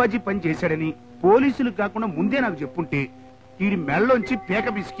దగులుబాజీ పని చేశాడని పోలీసులు కాకుండా ముందే నాకు చెప్పుంటే వీడి మెళ్ళలోంచి పేక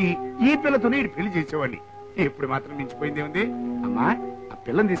పిసికి ఈ పిల్లతోనే వీడి పెళ్లి చేసేవాడిని. ఇప్పుడు మాత్రం మించిపోయిందే ఉంది. అమ్మా, ఆ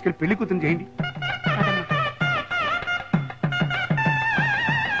పిల్లని తీసుకెళ్లి పెళ్లి కూతురు చేయండి.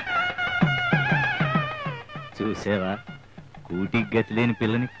 చూసావా, కూటికి గతి లేని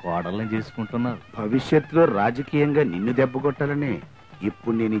పిల్లని కోడల్ని చేసుకుంటున్నారు. భవిష్యత్తులో రాజకీయంగా నిన్ను దెబ్బ కొట్టాలనే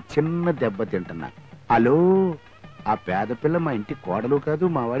ఇప్పుడు నేను ఈ చిన్న దెబ్బ తింటున్నా. హలో, ఆ పేద పిల్ల మా ఇంటి కోడలు కాదు,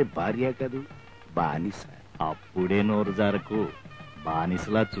 మా వాడి భార్య కాదు, బానిస. అప్పుడే నోరు జారకు.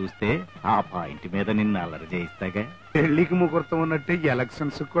 బానిసలా చూస్తే ఆ పాయింట్ మీద నిన్ను అల్లరి చేయిస్తాగా. పెళ్లికి ముహూర్తం ఉన్నట్టే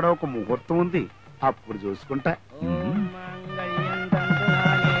ఎలక్షన్స్ కూడా ఒక ముహూర్తం ఉంది, అప్పుడు చూసుకుంటా.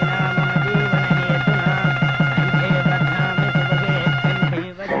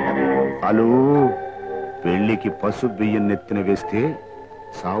 హలో, పెళ్లికి పసుపు బియ్యం నెత్తిన వేస్తే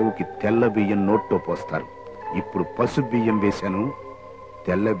సావుకి తెల్ల బియ్యం నోట్లో పోస్తారు. ఇప్పుడు పసుపు బియ్యం వేశాను,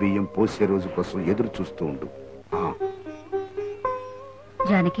 తెల్ల బియ్యం పోసే రోజు కోసం ఎదురు చూస్తూ ఉండు.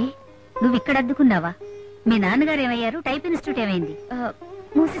 జానకి, నువ్వు ఇక్కడ అద్దుకున్నావా? మీ నాన్నగారు ఏమయ్యారు? టైప్ ఇన్స్టిట్యూట్ ఏమైంది?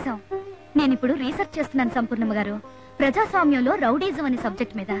 మూసేశాం. నేను ఇప్పుడు రీసెర్చ్ చేస్తున్నాను సంపూర్ణమ్మ గారు, ప్రజాస్వామ్యంలో రౌడీజం అనే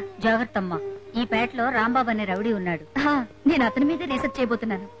సబ్జెక్ట్ మీద. జాగ్రత్తమ్మా, ఈ పేటలో రాంబాబు అనే రౌడీ ఉన్నాడు. నేను అతని మీదే రీసెర్చ్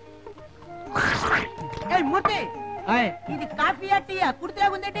చేయబోతున్నాను. ఇది కాఫీయా టీయా? కుర్తిలా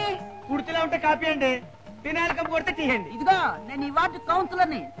ఉందేంటి? కుర్తిలా ఉంటే కాఫీ అండి, తినాలి కప్పు కొడితే టీ అండి. ఇదిగో, నేను ఈ వార్డు కౌన్సిలర్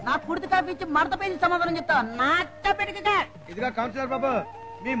ని. నా కుర్తి కాఫీ ఇచ్చి మడత పేజీ సమాధానం చెప్తా. నాట పెట్టుగా. ఇదిగో కౌన్సిలర్ బాబు,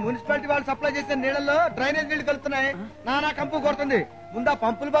 మీ మున్సిపాలిటీ వాళ్ళు సప్లై చేసిన నీళ్ళల్లో డ్రైనేజ్ నీళ్లు కలుపుతున్నాయి. నానా కంపు కొడుతుంది. ముందా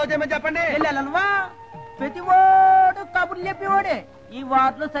పంపులు బాగు చేయమని చెప్పండి. వెళ్ళాలనువా? ప్రతి ఓడు కబుర్లు చెప్పేవాడే. ఈ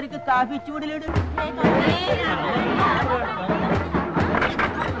వార్డులో సరిగ్గా కాఫీ ఇచ్చి లేడు.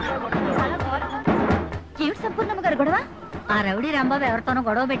 ఏమిటి సంపూర్ణమ్మ గారు గొడవ? ఆ రౌడీ రాంబాబు ఎవరితోనో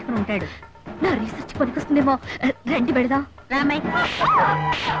గొడవ పెట్టుకుని ఉంటాడు. నా రీసెర్చ్ పనికొస్తుందేమో. రండి పెడదాం. రామయ్య,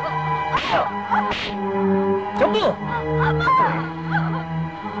 చెప్పు.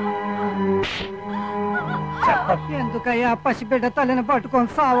 ఎందుకయ్యా పసిబిడ్డ తల్లిని పట్టుకొని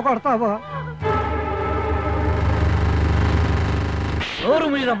సాగు కొడతావో? నోరు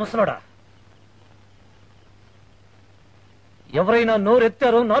మీద ముసలోడా, ఎవరైనా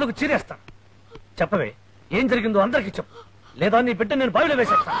నోరెత్తారో నాలుగు చీరేస్తా. చెప్పవే, ఏం జరిగిందో అందరికీ చెప్పు, లేదా నీ బిడ్డ నేను బావిలో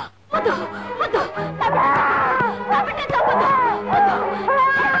వేసేస్తా.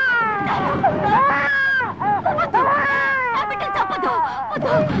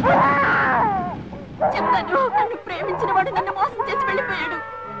 చెప్తాను, నన్ను ప్రేమించిన వాడు నన్ను మోసం చేసి వెళ్ళిపోయాడు.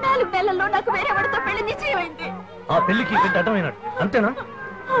 4 నెలల్లో నాకు వేరే వాడితో పెళ్లి నిశ్చయమైంది. ఆ పెళ్లికి బిడ్డ అడ్డమైనాడు అంతేనా?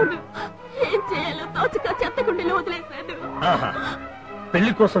 అవును, ఏం చేయాలో తోచక చెత్తకుండీలో వదిలేశాను. ఆహా,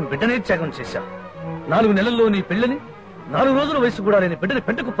 పెళ్లి కోసం బిడ్డనే త్యాగం చేశాం. 4 నెలల్లో నీ పెళ్లిని 4 రోజుల వయసు కూడా లేని బిడ్డని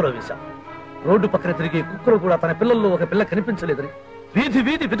పెంట కుప్పలో వేశాం. రోడ్డు పక్కన తిరిగే కుక్కలు కూడా తన పిల్లల్లో ఒక పిల్ల కనిపించలేదని వీధి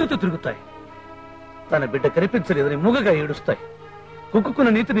వీధి వెతుకుతూ తిరుగుతాయి. తన బిడ్డ కనిపించలేదని మూగగా ఏడుస్తాయి. కుక్కున్న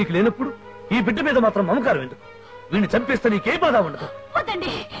నీతి నీకు లేనప్పుడు ఈ బిడ్డ మీద మాత్రం మమకారం ఎందుకు? వీడిని చంపేస్తే నీకే బాధ ఉండదు.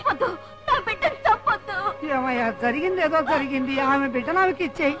 వద్దండి, వద్దు, నా బిడ్డను చంపొద్దు. ఏమయ్యా, జరిగింది ఏదో జరిగింది, ఆమె బిడ్డ నాకు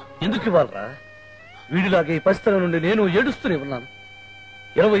ఇచ్చేయి. ఎందుకు ఇవ్వాలరా? వీడిలాగే ఈ పరిస్థితుల నుండి నేను ఏడుస్తూనే ఉన్నాను.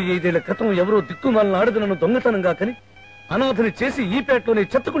 25 ఏళ్ల క్రితం ఎవరో దిక్కుమాలను ఆడది నన్ను దొంగతనంగా కని అనాథని చేసి ఈ పేటలోనే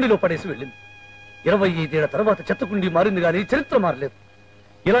చెత్తకుండీలో పడేసి వెళ్ళింది. 25 ఏళ్ల తర్వాత చెత్తకుండీ మారింది గానీ చరిత్ర మారలేదు.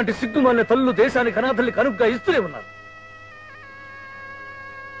 ఇలాంటి సిగ్గుమాలిన తల్లులు దేశానికి అనాథల్ని కనుగ్గా ఇస్తూనే ఉన్నారు.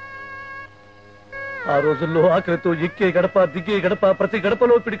 ఆ రోజుల్లో ఆకలితో ఎక్కే గడప దిగే గడప ప్రతి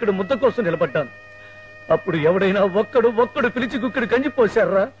గడపలో పిడికడు ముద్ద కోసం నిలబడ్డాను. అప్పుడు ఎవడైనా ఒక్కడు పిలిచి గుక్కడు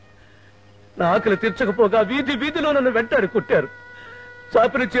కంజిపోశారా? నా ఆకలి తీర్చకపోగా వీధి వీధిలో నన్ను వెంటాడి కొట్టారు.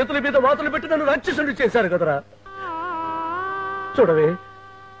 చాపిన చేతుల మీద వాతలు పెట్టి నన్ను రాక్షసుని చేశారు కదరా. చూడవే,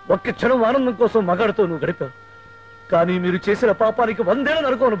 ఒక్క క్షణం ఆనందం కోసం మగాడితో నువ్వు గడిపావు. కానీ మీరు చేసిన పాపానికి 100 ఏళ్ల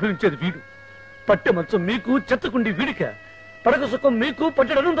నరకం అనుభవించేది వీడు. పట్టె మంచం మీకు, చెత్తకుండి వీడిక. పడక సుఖం మీకు,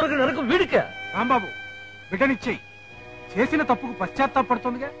 పట్టెడను దొరకని నరకం వీడిక. రాంబాబు, బిడ్డనిచ్చేయి. చేసిన తప్పుకు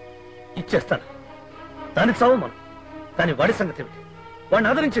పశ్చాత్తాపడుతుందిగా. ఇచ్చేస్తాను, దానికి సవమను. కానీ వాడి సంగతి ఏమిటి? వాడిని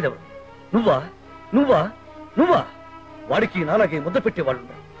ఆదరించేది ఎవరు? నువ్వా నువ్వా నువ్వా? వాడికి నాలాగే ముద్ద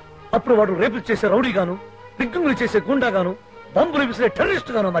పెట్టేవాళ్ళు. అప్పుడు వాడు రేపులు చేసే రౌడీగాను, రిగ్గింగులు చేసే గుండాగాను, బాంబులు విసిరే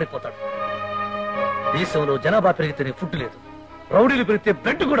టెర్రరిస్ట్ గాను మారిపోతాడు. దేశంలో జనాభా పెరిగితేనే ఫుడ్ లేదు, రౌడీలు పెరిగితే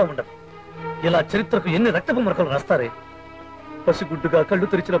బ్లడ్ కూడా ఉండదు. ఇలా చరిత్రకు ఎన్ని రక్తపు మరకలు రాస్తారే. పసిగుడ్డుగా కళ్ళు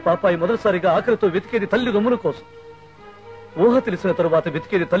తెరిచిన పాపాయి మొదటిసారిగా ఆకలితో వెతికేది తల్లి రొమ్ముల కోసం. ఊహ తెలిసిన తరువాత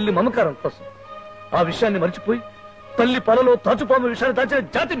వెతికేది తల్లి మమకారం కోసం. ఆ విషయాన్ని మర్చిపోయి తల్లి పాలలో తాచుపాము విషయాన్ని దాచిన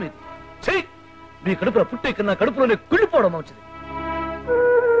జాతి మీద చెయ్యి. మీ కడుపులో పుట్టే కన్నా కడుపులోనే కుళ్ళిపోవడం మంచిది.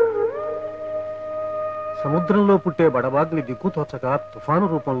 సముద్రంలో పుట్టే బడబాగ్ని దిక్కుతోచక తుఫాను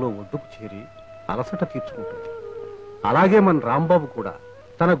రూపంలో ఒడ్డుకు చేరి అలసట తీర్చుకుంటుంది. అలాగే మన రాంబాబు కూడా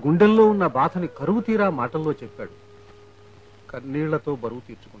తన గుండెల్లో ఉన్న బాధని కరువు తీరా మాటల్లో చెప్పాడు. కన్నీళ్లతో బరువు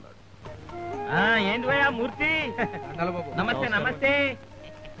తీర్చుకున్నాడు. ఏంటి భయ్యా మూర్తి? నమస్తే నమస్తే.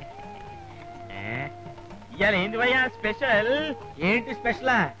 ఇవాళ ఏంటి భయ్యా స్పెషల్? ఏంటి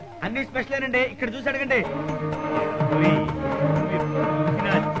స్పెషలా? అన్ని స్పెషలేనండి. ఇక్కడ చూసి అడగండి.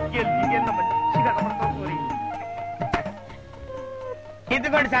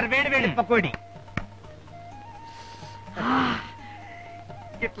 ఇదిగోండి సార్, వేడి వేడి పకోడి.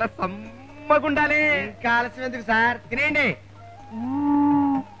 ఇట్లా సమ్మగుండాలి. ఇంకా ఆలస్యం ఎందుకు సార్, తినేయండి.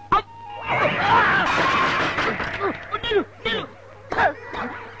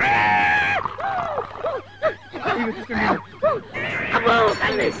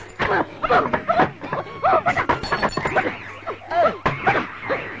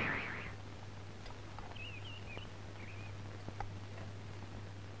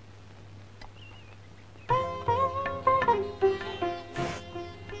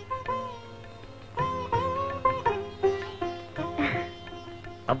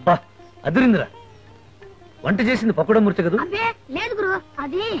 అబ్బా, అదిరిందిరా. వంట చేసింది పకోడమూర్తి కదా? లేదు గురు,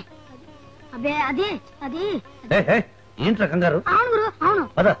 అది అబ్బే అది అది ఏంట్రా కంగారు? అవును గురు, అవును.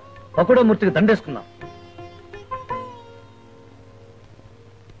 పద, పకోడమూర్తికి దండేసుకుందాం.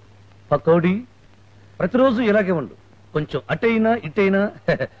 పకోడీ ప్రతిరోజు ఇలాగే ఉండు. కొంచెం అటైనా ఇటైనా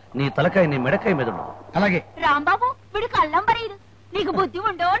నీ తలకాయ నీ మెడకాయ మీద ఉండదు. అలాగే. రాంబాబు, వీడు కళ్ళం బరీదు. నీకు బుద్ధి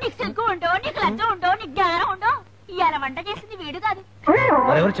ఉండో, నీకు సిగ్గు ఉండో, నీకు లజ్జ ఉండో, నీకు జ్ఞానం ఉండో. ఇవాళ వంట చేసింది వీడు కాదు.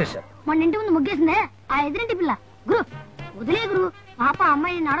 మరెవరు చేశారు? మొన్న ఇంటి ముందు ముగ్గేసిందే ఆ ఎదురింటి పిల్ల. గురు వదిలే గురు, పాప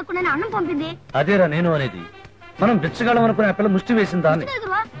అమ్మాయిని అడగకుండానే అన్నం పంపింది. అదేరా నేను అనేది. మనం బిచ్చగాళ్ళం అనుకునే ఆ పిల్ల ముష్టి వేసింది దాన్ని.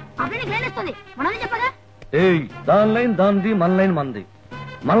 అప్పుడు లేనేస్తుంది, మనమే చెప్పగా. ఏయ్, దాని లైన్ దానిది, మన లైన్ మనది.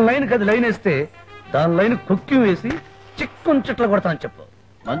 మన లైన్ కది లైన్ వేస్తే దాని లైన్ కుక్కి వేసి చిక్కుని చెట్ల కొడతా అని చెప్పు.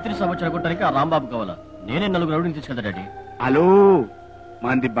 మంత్రి సభ చెడగొట్టడానికి ఆ రాంబాబు కావాలా? నేనే 4 రౌడీని తీసుకెళ్తా డాడీ. హలో,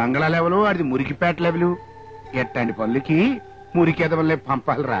 మంది బంగ్లా లెవెలు, అది మురికిపేట లెవెలు. ఎట్టండి పనులకి మురికేదవల్లే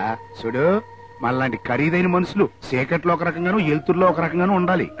పంపాలరా. చూడు, మనలాంటి ఖరీదైన మనుషులు చీకట్లో ఒక రకంగాను, ఎలుతుర్లో ఒక రకంగాను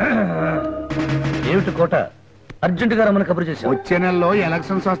ఉండాలి. ఏమిటి కోట, అర్జెంట్ గా రమ్మని కబురు చేశావు? వచ్చే నెలలో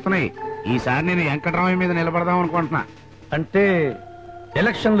ఎలక్షన్స్ వస్తున్నాయి. ఈసారి నేను వెంకటరామయ్య మీద నిలబడదాం అనుకుంటున్నా. అంటే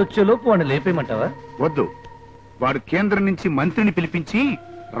ఎలక్షన్లు వచ్చే లోపు వాడిని లేపేయమంటావా? వద్దు, వాడు కేంద్రం నుంచి మంత్రిని పిలిపించి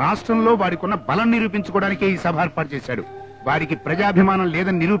రాష్ట్రంలో వాడికున్న బలం నిరూపించుకోవడానికే ఈ సభ ఏర్పాటు చేశాడు. వాడికి ప్రజాభిమానం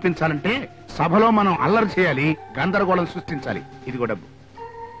లేదని నిరూపించాలంటే సభలో మనం అల్లరి చేయాలి, గందరగోళం సృష్టించాలి. ఇదిగో డబ్బు.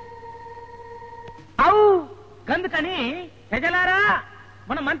 అందుకని ప్రజలారా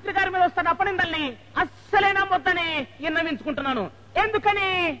మన మంత్రి గారి మీద వస్తున్న అపనిందల్ని అస్సలే నమ్మొద్దని విన్నవించుకుంటున్నాను. ఎందుకని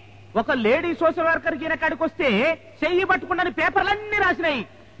ఒక లేడీ సోషల్ వర్కర్ ఈయన కాడికి వస్తే చెయ్యి పట్టుకుంటాని పేపర్లన్నీ రాసినాయి.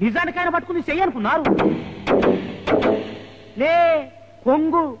 నిజానికి ఆయన పట్టుకుని చెయ్యి అనుకున్నారు. లే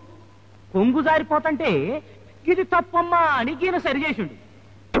కొంగు జారిపోతంటే ఇది తప్పమ్మా అని ఈయన సరిచేసిండు.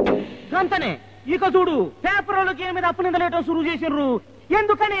 అంతనే ఇక చూడు పేపర్లకి ఈయన మీద అపనిందలేయటం సురువు చేసిండ్రు.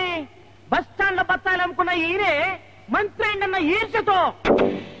 ఎందుకని బస్ స్టాండ్ లో బత్తాయిలు అమ్ముకున్న ఈయనే మంత్రి అయిందన్న ఈర్ష్యతో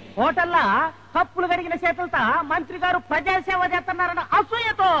హోటల్లా కప్పులు కడిగిన చేతులతో మంత్రి గారు ప్రజాసేవ చేస్తున్నారన్న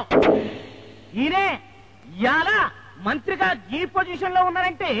అసూయతో ఈయనే ఇయాల మంత్రిగా ఈ పొజిషన్ లో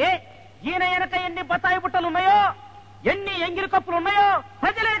ఉన్నారంటే ఈయన వెనక ఎన్ని బత్తాయి బుట్టలు ఉన్నాయో ఎన్ని ఎంగిలి కప్పులు ఉన్నాయో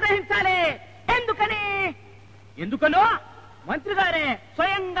ప్రజలే గ్రహించాలి. ఎందుకనో మంత్రి గారే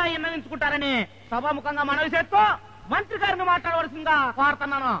స్వయంగా విన్నవించుకుంటారని సభాముఖంగా మనవి చేస్తూ మంత్రి గారిని మాట్లాడవలసిందిగా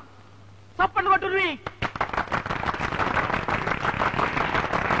కోరుతున్నాను. చప్పట్లు కొట్టుర్రి.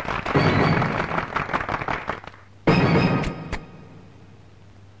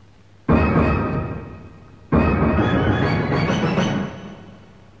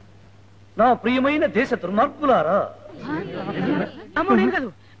 నా ప్రియమైన దేశ దుర్మార్గులారా,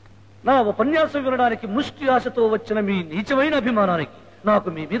 నా ఉపన్యాసం వినడానికి ముష్టి ఆశతో వచ్చిన మీ నీచమైన అభిమానానికి నాకు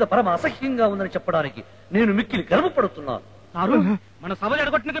మీ మీద పరమ అసహ్యంగా ఉందని చెప్పడానికి నేను మిక్కిలి గర్వపడుతున్నాను. మన సభ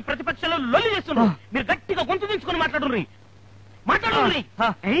ఎడగొట్టడానికి ప్రతిపక్షంలో లొల్లి చేస్తున్నారు. మీరు గట్టిగా గొంతు దించుకుని మాట్లాడుర్రి.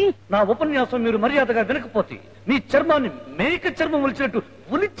 నా ఉపన్యాసం మీరు మర్యాదగా వినకపోతే మీ చర్మాన్ని మేక చర్మం ఒలిచినట్టు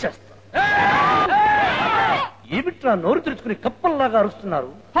ఒలిచేస్తా. ఏమిట్రా నోరు తెరుచుకుని కప్పల్లాగా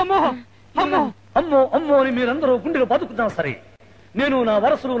అరుస్తున్నారు? అమ్మో అమ్మో అని మీరందరూ గుండెలో బతుకుతున్నా సరే, నేను నా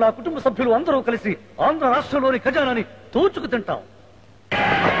వారసులు నా కుటుంబ సభ్యులు అందరూ కలిసి ఆంధ్ర రాష్ట్రంలోని ఖజానాని తోచుకు తింటాం.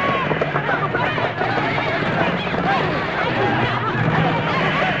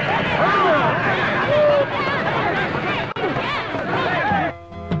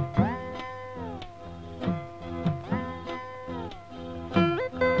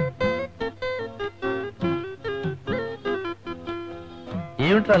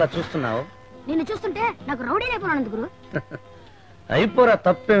 ఏమిట్రా అలా చూస్తున్నావు? నిన్ను చూస్తుంటే నాకు రౌడీ అయిపోయినందుకు గురు. అయిపోరా,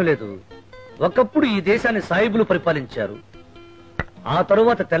 తప్పేం లేదు. ఒకప్పుడు ఈ దేశాన్ని సాయిబులు పరిపాలించారు, ఆ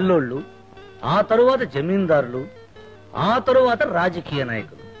తరువాత తెల్లోళ్ళు, ఆ తరువాత జమీందారులు, ఆ తరువాత రాజకీయ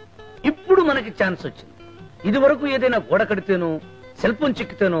నాయకులు. ఇప్పుడు మనకి ఛాన్స్ వచ్చింది. ఇది వరకు ఏదైనా గోడ కడితేనో సెల్ ఫోన్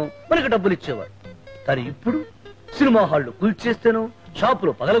చిక్కితేనో మనకి డబ్బులు ఇచ్చేవారు. కానీ ఇప్పుడు సినిమా హాళ్లు కూల్చేస్తేనో,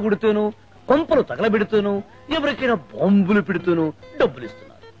 షాపులు పగలగొడితేనో, కొంపలు తగలబెడితేనో, ఎవరికైనా బాంబులు పెడితేనో డబ్బులు ఇస్తున్నారు.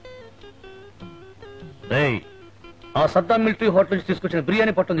 ఆ సద్దాం మిలిటరీ హోటల్ నుంచి తీసుకొచ్చిన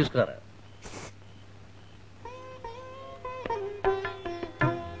బిర్యానీ పొట్టం తీసుకురారా.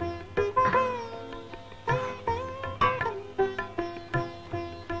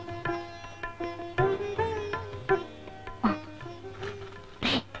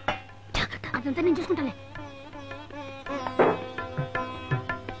 అదంతా నేను చూసుకుంటాలే.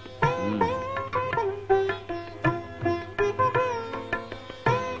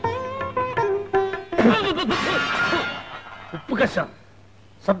 ఉప్పు కషం.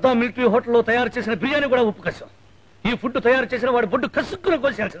 సద్దాం మిలిటరీ హోటల్లో తయారు చేసిన బిర్యానీ కూడా ఉప్పు కషం. ఈ ఫుడ్ తయారు చేసిన వాడి బొడ్డు కసుక్కున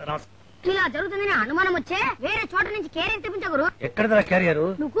కోసేయాల్సిన రాసు. ఇలా జరుగుతుందని అనుమానం వచ్చే వేరే చోట నుంచి క్యారియర్ తెప్పించగురు. ఎక్కడదా క్యారియరు?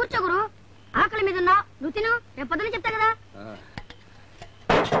 నువ్వు కూర్చోగురు. ఆకలి మీద ఉన్నావు, నువ్వు తిను. రేపు పొద్దున చెప్తా కదా.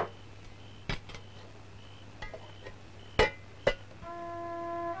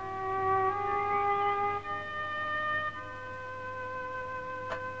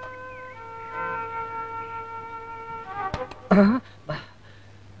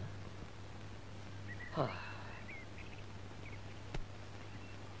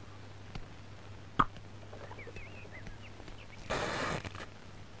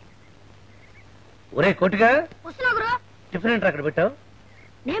 ఒరే కోటిగా, వస్తున్నా గురు. టిఫిన్ ఏంట్రా అక్కడ పెట్టావు?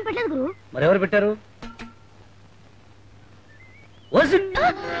 నేను పెట్టలేదు గురు. మరెవరు పెట్టారు?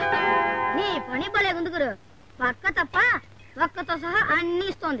 నీ పని భలేగుంది గురు. పక్క తప్ప ఒక్కతో సహా అన్ని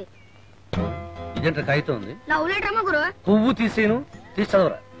ఇస్తోంది. ఇదేంట్రా కాగితం ఉంది? లవ్ లెటర్ అమ్మ గురు. పువ్వు తీసేను, తీసి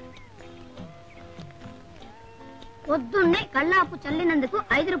చదవరా. పొద్దున్నే కళ్ళాపు చల్లినందుకు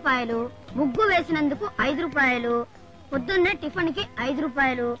 5 రూపాయలు, ముగ్గు వేసినందుకు 5 రూపాయలు, పొద్దున్నే టిఫిన్ కి 5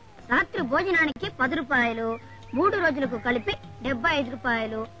 రూపాయలు, రాత్రి భోజనానికి 10 రూపాయలు, 3 రోజులకు కలిపి 75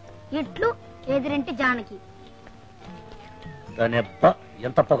 రూపాయలు. ఇట్లు ఎదురింటి జానకి. దాని అబ్బా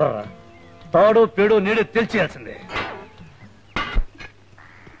ఎంత పొగర్రా! తాడో పేడో నీడే తెలిచేయాల్సిందే.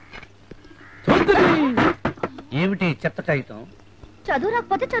 ఏమిటి చెత్త కాగితం? చదువు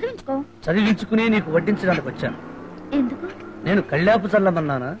రాకపోతే చదివించుకో. చదివించుకుని నీకు వడ్డించడానికి వచ్చాను. ఎందుకు? నేను కళ్ళాపు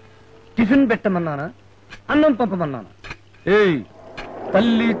చల్లమన్నానా, టిఫిన్ పెట్టమన్నానా, అన్నం పంపమన్నానా? ఏయ్,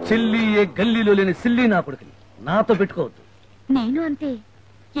 తల్లి చెల్లి ఏ గల్లీలో లేని సిల్లి నా కొడుకుని నాతో పెట్టుకోవద్దు. నేను అంతే,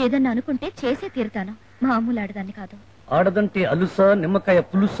 ఏదన్నా అనుకుంటే చేసే తీరుతాను, మామూలు ఆడదాన్ని కాదు. ఆడదంటే అలుసా, నిమ్మకాయ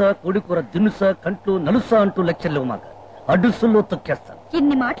పులుసా, కోడికూర దినుసా, కంట్లు నలుసా అంటూ లెక్చర్లు మాక అడుసుల్లో తొక్కేస్తాను.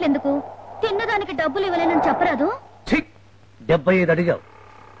 ఇన్ని మాటలెందుకు? తిన్నదానికి డబ్బులు ఇవ్వలేనని చెప్పరాదు. 75 అడిగావు,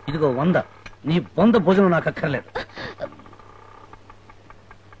 ఇదిగో 100. నీ బొంద భోజనం నాకు అక్కర్లేదు.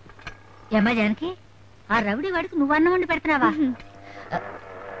 ఏమ్మా జానకి, ఆ రౌడీ వాడికి నువ్వు అన్నం వండి పెడుతున్నావా?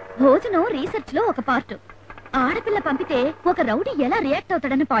 భోజనం రీసెర్చ్ లో ఒక పార్ట్. ఆడపిల్ల పంపితే ఒక రౌడీ ఎలా రియాక్ట్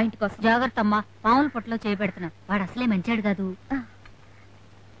అవుతాడని పాయింట్ కోసం. జాగ్రత్త అమ్మా, పాముల పొట్టలో చేపెడుతున్నావు. వాడు అసలే మంచాడు కాదు.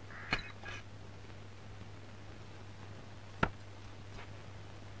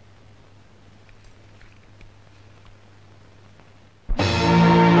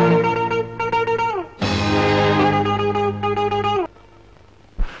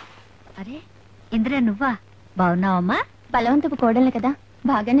 అరే ఇంద్ర, నువ్వా? బాగున్నావమ్మా? బలవంతపు కోడలు కదా,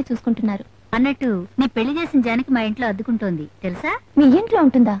 బాగానే చూసుకుంటున్నారు. అన్నట్టు నీ పెళ్లి చేసిన జానకి మా ఇంట్లో అద్దుకుంటోంది తెలుసా? మీ ఇంట్లో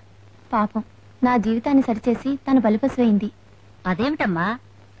ఉంటుందా? పాపం, నా జీవితాన్ని సరిచేసి తను బలిపశువైంది. అదేమిటమ్మా,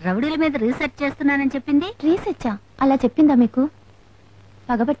 రౌడీల మీద రీసెర్చ్ చేస్తున్నానని చెప్పింది? రీసెర్చా? అలా చెప్పిందా మీకు?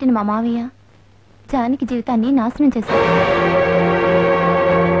 పగబట్టిన మా మావయ్య జానకి జీవితాన్ని నాశనం చేశారు.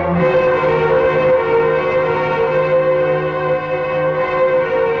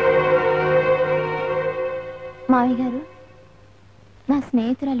 మావయ్య గారు, నా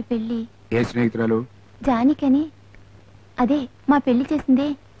స్నేహితురాలు పెళ్లి. ఏ స్నేహితురాలు? జానికని, అదే మా పెళ్లి చేసిందే.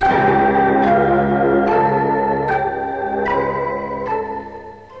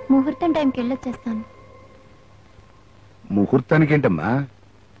 ముహూర్తం టైంకి వెళ్ళొచ్చేస్తాను. ముహూర్తానికి ఏంటమ్మా,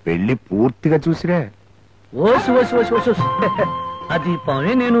 పెళ్లి పూర్తిగా చూసిరా. OC OC OC OC OC. అది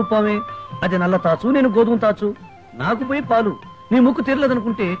పామే, నేను పామే. అది నల్ల తాచు, నేను గోధుమ తాచు. నాకు పోయి పాలు, నీ ముక్కు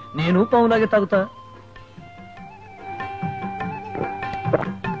తీరలేదనుకుంటే నేను పావులాగే తాగుతా.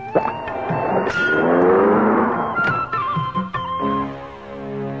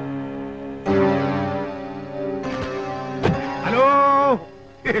 హలో,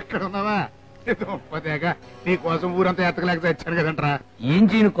 ఎక్కడ ఉన్నావా? నీ కోసం ఊరంతా ఎత్తకలేక తెచ్చాను కదంట్రా. ఏం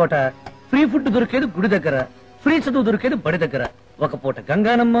చేయను కోట, ఫ్రీ ఫుడ్ దొరికేది గుడి దగ్గర, ఫ్రీ చదువు దొరికేది బడి దగ్గర. ఒక పూట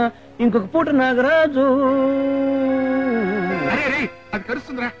గంగానమ్మ, ఇంకొక పూట నాగరాజు. అది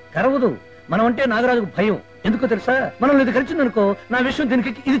కరుస్తుందిరా. కరవదు, మనం అంటే నాగరాజుకు భయం. ఎందుకో తెలుసా? మనం ఇది కలిసిందనుకో నా విషయం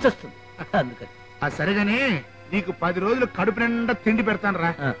దీనికి ఇది చేస్తుంది. అందుకని సరేగాని నీకు 10 రోజులు కడుపు నిండా తిండి పెడతాను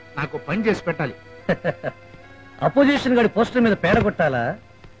రా. నాకు పని చేసి పెట్టాలి. అపోజిషన్ గాడి పోస్టర్ మీద పేడ కొట్టాలా,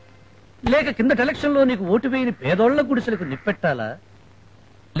 లేక కిందట ఎలక్షన్ లో నీకు ఓటు వేయని పేదోళ్ల గుడిసెలకు నిప్పెట్టాలా,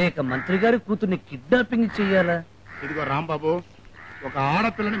 లేక మంత్రి గారి కూతుర్ని కిడ్నాపింగ్ చెయ్యాలా? ఇదిగో రాంబాబు, ఒక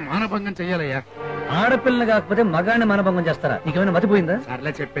ఆడపిల్లని మానభంగం చెయ్యాలయ్యా. ఆడపిల్లని కాకపోతే మగాన్ని మానభంగం చేస్తారా? నీకేమైనా మతిపోయిందా?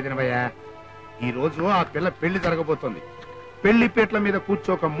 సర్లే చెప్పేదినవయ్యా. ఈ రోజు ఆ పిల్ల పెళ్లి జరగబోతోంది. పెళ్లి పీటల మీద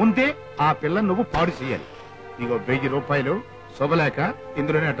కూర్చోక ముందే ఆ పిల్ల నువ్వు పాడు చేయాలి. ఇగో 1000 రూపాయలు శుభలేఖ,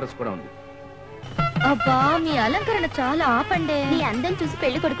 ఇందులోనే అడ్రస్ కూడా ఉంది. అబ్బా, మీ అలంకరణ చాలా ఆపండే. మీ అందం చూసి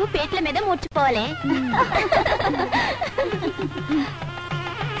పెళ్లి కొడుకు పేట్ల మీద మూర్చిపోవాలి.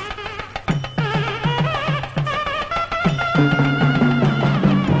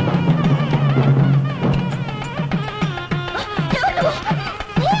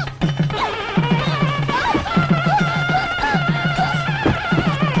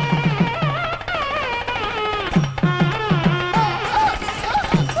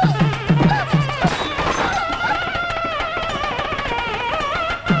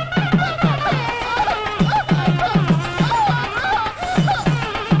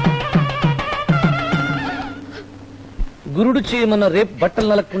 గురుడు చేయమన్న రేపు బట్టలు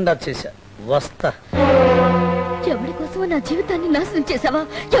నలగకుండా చేశా. వస్తా. ఎవడి కోసం నా జీవితాన్ని నాశనం చేసావా?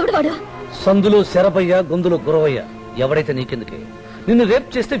 ఎవడు వాడు? సందులో శరభయ్య, గొంతులో గురవయ్య. ఎవడైతే నీకెందుకే? నిన్ను రేపు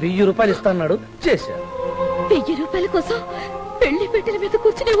చేస్తే 1000 రూపాయలు ఇస్తాన్నాడు. చేశా. 1000 రూపాయల కోసం పెళ్లి పెట్టెల మీద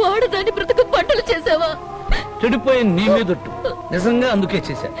కూర్చుని వాడదాన్ని బ్రతుకు పంటలు చేసావా? చెడిపోయి నీ మీదొట్టు. నిజంగా అందుకే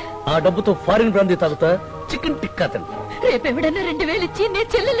చేశా. ఆ డబ్బుతో ఫారిన్ బ్రాందీ తాగుతా, చికెన్ టిక్కా తింటా. రేపెవడన్నా 2000 ఇచ్చి నీ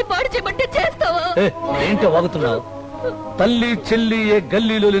చెల్లెల్ని పాడు చేయమంటే చేస్తావా? ఏంటో వాగుతున్నావు? తల్లి చెల్లి ఏ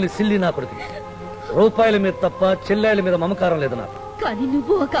గల్లీలో లేని సిల్లి నా కొడుకు. రూపాయల మీద తప్ప చెల్లెల మీద మమకారం లేదు నాకు. కానీ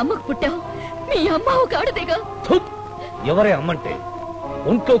నువ్వు ఒక అమ్మకు పుట్టావు, మీ అమ్మ ఒక ఆడదేగా. ఎవరే అమ్మంటే?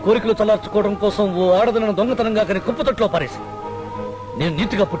 ఒంట్లో కోరికలు చల్లార్చుకోవడం కోసం ఓ ఆడదనను దొంగతనంగా కానీ కుప్పతొట్లో పారేసి. నేను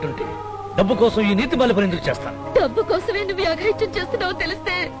నీతిగా పుట్టుంటే డబ్బు కోసం ఈ నీతి బాలి పని ఎందుకు చేస్తాను? డబ్బు కోసమే నువ్వు అఘాయిత్యం చేస్తున్నావు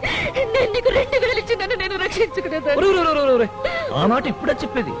తెలిస్తే నేను నీకు 2000 ఇచ్చి నన్ను నేను రక్షించుకునేదాన్ని. ఆ మాట ఇప్పుడే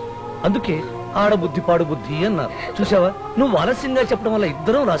చెప్పేది. అందుకే ఆడబుద్ధి పాడు బుద్ధి అన్నారు. చూసావా, నువ్వు ఆలస్యంగా చెప్పడం వల్ల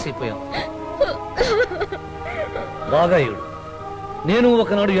ఇద్దరం రాసైపోయాం. బాగా ఏడు. నేను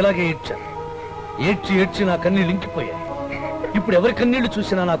ఒకనాడు ఇలాగే ఏడ్చాను. ఏడ్చి ఏడ్చి నా కన్నీళ్ళు ఇంకిపోయాయి. ఇప్పుడు ఎవరి కన్నీళ్లు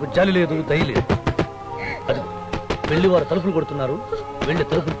చూసినా నాకు జాలి లేదు, దయ లేదు. అది వెళ్ళి వారు తలుపులు కొడుతున్నారు, వెళ్ళి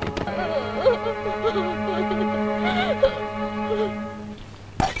తలుపులు తీ.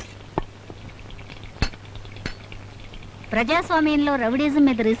 ప్రజాస్వామ్యంలో రౌడీజం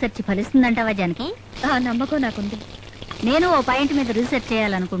మీద రీసెర్చ్ ఫలిస్తుందంటావా జానకి? ఆ నమ్మకం నాకుంది. నేను ఓ పాయింట్ మీద రీసెర్చ్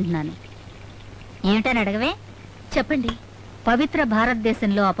చేయాలనుకుంటున్నాను. ఏమిటని అడగవే? చెప్పండి. పవిత్ర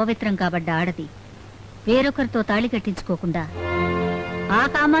భారతదేశంలో అపవిత్రం కాబడ్డ ఆడది వేరొకరితో తాళి కట్టించుకోకుండా ఆ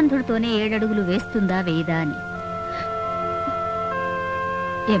కామాంధుడితోనే 7 అడుగులు వేస్తుందా వేయదా అని.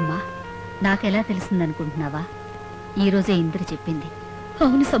 ఏమ్మా, నాకెలా తెలిసిందనుకుంటున్నావా? ఈరోజే ఇంద్ర చెప్పింది.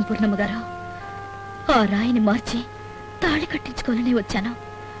 అవును సంపూర్ణమ్మ గారు, ఆ రాయిని మార్చి తాళి కట్టించుకోవాలని వచ్చాను.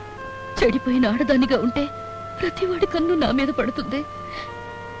 చెడిపోయిన ఆడదానిగా ఉంటే ప్రతివాడి కన్ను నా మీద పడుతుంది.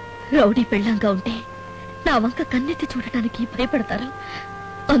 రౌడీ పెళ్ళంగా ఉంటే నా వంక కన్నెత్తి చూడటానికి భయపడతారు.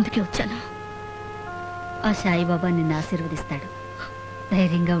 అందుకే వచ్చాను. ఆ సాయిబాబా నిన్ను ఆశీర్వదిస్తాడు.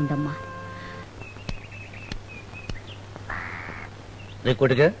 ధైర్యంగా ఉండమ్మా.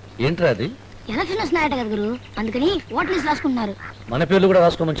 రేకోటిగా ఏంట్రా అది? ఎలక్షన్ వస్తున్నాయట కదా గురు, అందుకని ఓట్ లిస్ట్ రాసుకుంటున్నారు. మన పేర్లు కూడా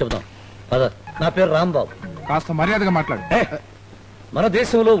రాసుకోమని చెబుదాం. పద. నా పేరు రాంబాబు. కాస్త మర్యాదగా మాట్లాడు. మన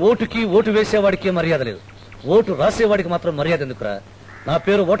దేశంలో ఓటుకి ఓటు వేసేవాడికి మర్యాద లేదు, ఓటు రాసేవాడికి మాత్రం మర్యాద ఎందుకురా? నా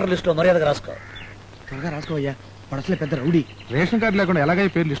పేరు ఓటర్ లిస్ట్ లో మర్యాదగా రాసుకో. త్వరగా రాసుకోవయ్యా, పడసలే పెద్ద రౌడీ. రేషన్ కార్డు లేకుండా ఎలాగై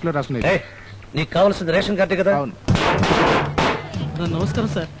పేరు లిస్ట్ లో రాసుకున్నాయి? నీకు కావాల్సింది రేషన్ కార్డే కదా? నమస్కారం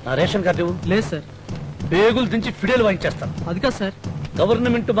సార్. నా రేషన్ కార్డు ఇవ్వు. లేదు సార్. పేగులు దించి ఫిడేలు వాయించేస్తాను. అది కాదు సార్.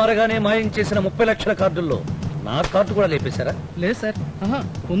 గవర్నమెంట్ మారగానే మాయం చేసిన 30 లక్షల కార్డుల్లో నా కార్డు కూడా లేపేశారా? లేదు సార్.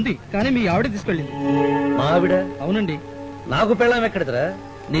 ఉంది, కానీ మీ ఆవిడ తీసుకెళ్ళింది. మా ఆవిడ? అవునండి. నాకు పెళ్ళాం ఎక్కడిదిరా?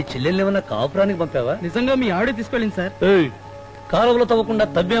 నీ చెల్లెల్ని ఏమన్నా కాపురానికి పంపావా? నిజంగా మీ ఆవిడ తీసుకెళ్ళింది సార్. కాలువలు తవ్వకుండా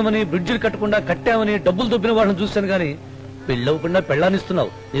తవ్వామని, బ్రిడ్జిలు కట్టకుండా కట్టామని డబ్బులు దొబ్బిన వాళ్ళని చూశాను గాని పెళ్ళవకుండా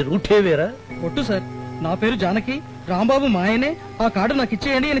పెళ్ళానిస్తున్నావు. నీ రూటే వేరా? ఒట్టు సార్, నా పేరు జానకి, రాంబాబు మా ఆయనే ఆ కార్డు నాకు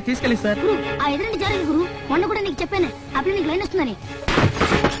ఇచ్చేయండి అని తీసుకెళ్ళి సార్. ఆ ఎదురంటి జరగదు గురు, మొన్న కూడా నీకు చెప్పాను అప్పుడు నీకు లైన్ వస్తుందని.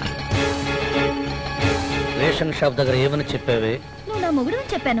 రేషన్ షాప్ దగ్గర ఏమని చెప్పావే? నువ్వు నా మొగుడు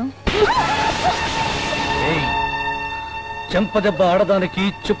అని చెప్పాను. చెంప దెబ్బ ఆడదానికి,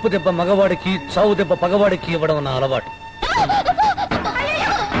 చెప్పు దెబ్బ మగవాడికి, చావు దెబ్బ పగవాడికి ఇవ్వడం నా అలవాటు.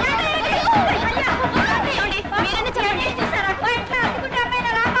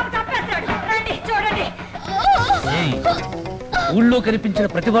 ఊళ్ళో కనిపించిన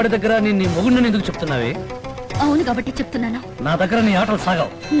ప్రతివాడి దగ్గర నేను నీ మొగుడిని ఎందుకు చెప్తున్నావే? అవును కాబట్టి చెప్తున్నాను. నా దగ్గర నీ ఆటలు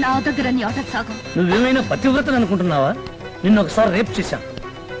సాగావు. నా దగ్గర నీ ఆటలు సాగవు. నువ్వేమైనా పతివ్రతని అనుకుంటున్నావా? నిన్ను ఒకసారి రేప్ చేశాను,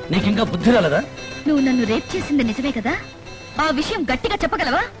 నీకింకా బుద్ధి రాలేదా? నువ్వు నన్ను రేప్ చేసింది నిజమే కదా? ఆ విషయం గట్టిగా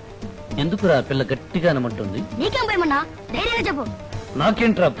చెప్పగలవా? ఎందుకురా పిల్ల గట్టిగా అనమంటుంది? నీకేం భయమన్నా, ధైర్యంగా చెప్పు.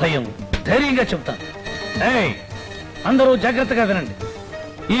 నాకేంట్రా భయం, ధైర్యంగా చెప్తాను. అందరూ జాగ్రత్తగా వినండి.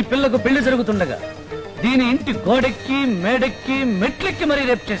 ఈ పిల్లకు పెళ్లి జరుగుతుండగా దీని ఇంటి గోడెక్కి, మేడెక్కి, మెట్లెక్కి మరీ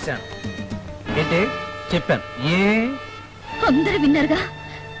రేప్ చేశాను. ఏంటే చెప్పాను? అందరూ విన్నారుగా?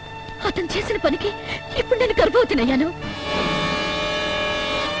 అతను చేసిన పనికి ఇప్పుడు నేను గర్భవతినయ్యాను.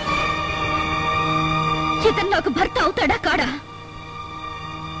 ఇతను నాకు భర్త అవుతాడా కాడా?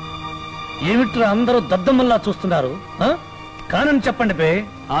 ఏమిట్రా అందరూ దద్దమ్మల్లా చూస్తున్నారు? కానని చెప్పండి బే.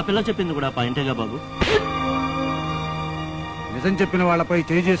 ఆ పిల్ల చెప్పింది కూడా పాయింటేగా బాబు. నిజం చెప్పిన వాళ్ళపై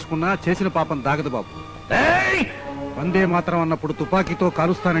చేయి చేసుకున్నా చేసిన పాపం దాగదు బాబు. వందే మాత్రం అన్నప్పుడు తుపాకీతో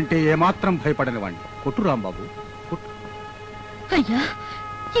కాలుస్తానంటే ఏమాత్రం భయపడని వాణ్ణి. కొట్టు రాంబాబు, కొట్టు. అయ్యా,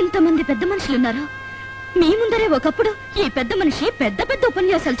 ఇంతమంది పెద్ద మనుషులున్నారు. మీ ముందరే ఒకప్పుడు ఈ పెద్ద మనిషి పెద్ద పెద్ద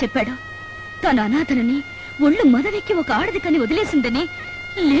ఉపన్యాసాలు చెప్పాడు. తన అనాథనని, ఒళ్ళు మదవెక్కి ఒక ఆడదికని వదిలేసిందని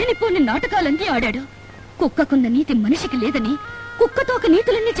లేనిపోని నాటకాలన్నీ ఆడాడు. కుక్కకున్న నీతి మనిషికి లేదని కుక్కతో ఒక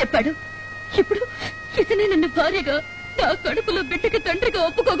నీతులన్నీ చెప్పాడు. ఇప్పుడు ఇతనే నన్ను భార్యగా, నా కడుపులో బిడ్డకి తండ్రిగా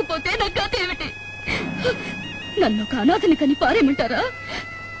ఒప్పుకోకపోతే నా కథ ఏమిటి? నన్ను ఒక అనాథని కని పారేమంటారా?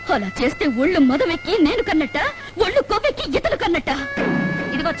 అలా చేస్తే ఒళ్ళు మదవెక్కి నేను కన్నట్ట, ఒళ్ళు కొవ్వెక్కి ఇతను కన్నట్ట.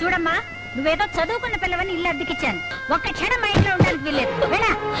 ఇదిగో చూడమ్మా, నువ్వేదో చదువుకున్న పిల్లవని ఇల్లు అద్దెకిచ్చాను. ఒక్క క్షణం మా ఇంట్లో ఉండడానికి వీల్లేదు.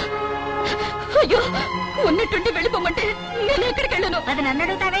 వెళ్ళా. అయ్యో, ఉన్నట్టుండి వెళ్ళిపోమంటే నేను ఎక్కడికి వెళ్ళను. అది నన్ను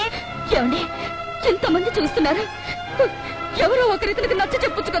అడుగుతావే? ఏమండి, ఇంతమంది చూస్తున్నారు, ఎవరో ఒకరితనికి నచ్చ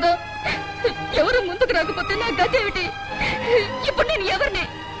చెప్పొచ్చు కదా. ఎవరు ముందుకు రాకపోతే నా గతి ఏమిటి? ఇప్పుడు నేను ఎవరిని?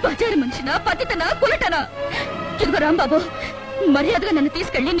 బజారు మనిషినా, పతితనా, కులటనా? ఇదిగో రాంబాబు, మర్యాదగా నన్ను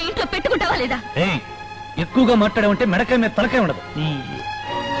తీసుకెళ్లి నీ ఇంట్లో పెట్టుకుంటావా లేదా? ఎక్కువగా మాట్లాడామంటే మెడకాయ మీద తలకాయ ఉండదు.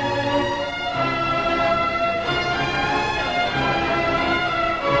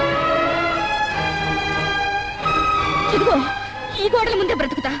 ఇదిగో ఈ గోడల ముందే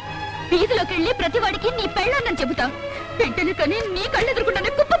బ్రతుకుతా. వీధిలోకి వెళ్ళి ప్రతివాడికి నీ పెళ్ళాన్నని చెబుతా. బిడ్డని కని నీ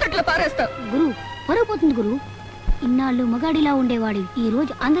కళ్ళెదురుకుండానే కుప్పతట్లో పారేస్తా. గురు, పరువు పోతుంది గురు. ఇన్నాళ్ళు మగాడిలా ఉండేవాడు ఈ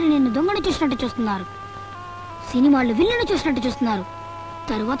రోజు అందరూ నిన్ను దొంగను చూసినట్టు చూస్తున్నారు. సినిమాళ్ళు విల్లును చూసినట్టు చూస్తున్నారు.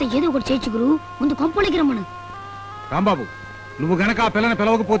 తర్వాత ఏదో ఒకటి చేయొచ్చు గురు. ముందు కొంపలకి రమ్మను. రాంబాబు, నువ్వు గనక ఆ పిల్లని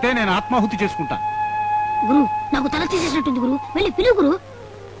పిలవకపోతే నేను ఆత్మాహుతి చేసుకుంటా. గురు, నాకు తల తీసేసినట్టుంది గురు. వెళ్ళి పిలువు గురు.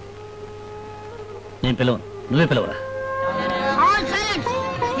 నేను పిలవను, నువ్వే పిలవరా. All silence.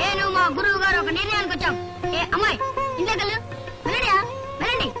 నేను మా గురువు గారు ఒక నిర్ణయానికి వచ్చాం. ఏ అమ్మాయి, ఇంట్లోకెళ్ళు. వెళ్ళండియా,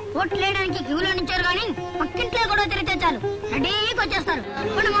 వెళ్ళండి. ఓట్లు వేయడానికి క్యూలో నించారు కానీ పక్కింట్లో కూడా తిరిగితే చాలు రెడీకి వచ్చేస్తారు.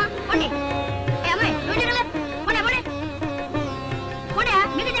 పండమ్మా, పండి. ఏ అమ్మాయి, వెళ్ళి పండి పండి పండి.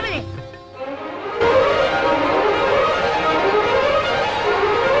 మీకు చెప్పేది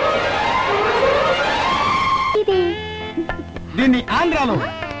దీన్ని ఆంధ్రాలో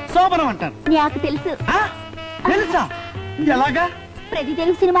శోభనం అంటారు. నాకు తెలుసు. తెలుసా? ఎలాగా? ప్రతి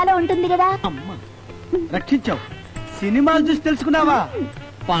తెలుగు సినిమాలో ఉంటుంది కదా. అమ్మా, రక్షించావు. సినిమాలు చూసి తెలుసుకున్నావా?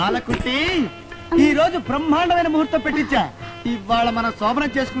 పాలకుట్టి ఈ రోజు బ్రహ్మాండమైన ముహూర్తం పెట్టించా. ఇవాళ మనం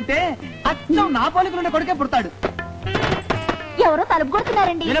శోభనం చేసుకుంటే అచ్చం నా పోలికలుండే కొడుకే పుడతాడు. ఎవరో తలుపు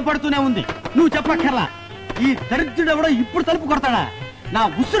కొడుతున్నారండి. వినపడుతూనే ఉంది, నువ్వు చెప్పక్కర్లా. ఈ దరిద్రుడు ఎవడో ఇప్పుడు తలుపు కొడతాడా? నా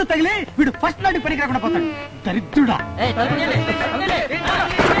ఉసురు తగిలి వీడు ఫస్ట్ నాటి పనికి రాకుండా పోతాడు. దరిద్రుడా!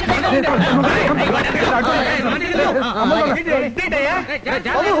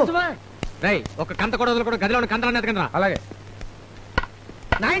 ఒక కంత కూడా గదిలో కంతలన్నీ ఎతకండి. అలాగే.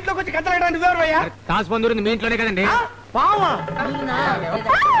 నా ఇంట్లోకి వచ్చి కథలాడడానికి నువ్వెవరయ్యా? తాసు బంధువులు మీ ఇంట్లోనే కదండి. పావా?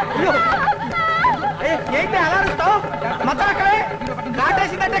 ఏంటి అలా అరుస్తావు? మొత్తం అక్కడే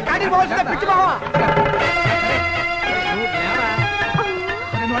కాటేసిందంటే కాటి పోవాల్సిన పిచ్చి బావా.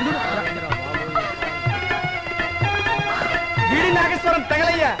 వీడి నాగేశ్వరం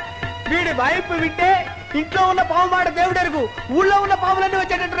తగలయ్యా. వీడి వాయింపు వింటే ఇంట్లో ఉన్న పాము మాట దేవుడు ఎరుగు. ఊళ్ళో ఉన్న పాములన్నీ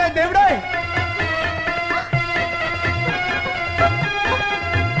వచ్చేటట్టున్నాయి దేవుడే.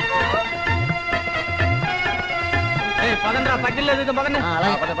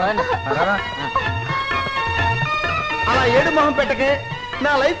 అలా ఏడు మొహం పెట్టకే.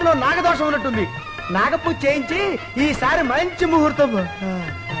 నా లైఫ్ లో నాగదోషం ఉన్నట్టుంది. నాగపూజ చేయించి ఈసారి మంచి ముహూర్తం.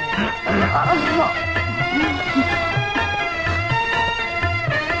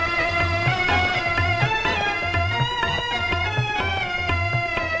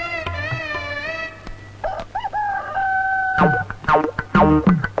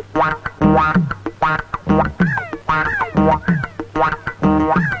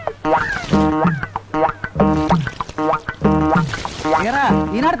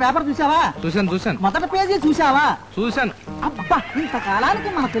 ఈనాడు పేపర్ చూసావా? చూశాను. మొదటి పేజీ చూసావా? చూశాను. అబ్బా, ఇంతకాలానికి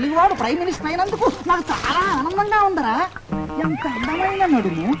మన తెలుగువాడు ప్రైమ్ మినిస్టర్ అయినందుకు నాకు చాలా ఆనందంగా ఉందరా. ఎంత అందమైన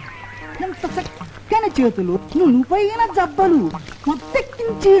నడుము, ఎంత చక్కని చేతులు, నునుపైన జబ్బలు,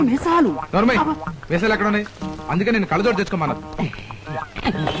 మొత్తెక్కించే మీసాలు. వేసాలు ఎక్కడ ఉన్నాయి? అందుకే నేను కళ్ళజోడు తెచ్చుకోమన్నా.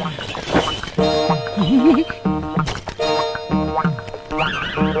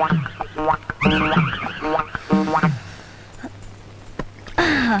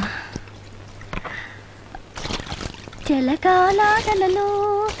 జలకాలాటలలో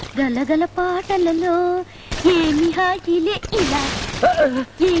గలగల పాటలలో ఏమి హాయిలే ఇలా,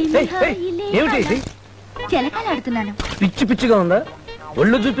 ఏమి హాయిలే ఏమిటి? జలకాలాడుతున్నాను. పిచ్చి పిచ్చిగా ఉందా?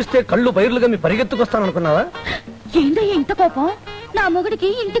 ఒళ్ళు చూపిస్తే కళ్ళు బైర్లుగా మీ పరిగెత్తుకొస్తాననుకున్నావా? ఏందయ్య ఇంత కోపం? నా మొగుడికి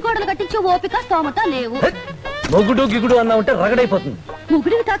ఇంటి గోడలు కట్టించే ఓపిక స్తోమత లేవు. మొగుడు గిగుడు అన్నా ఉంటే రగడైపోతుంది.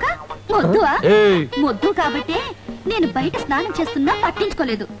 మొగుడివి కాక మొద్దువా? మొద్దు కాబట్టే నేను బయట స్నానం చేస్తున్నా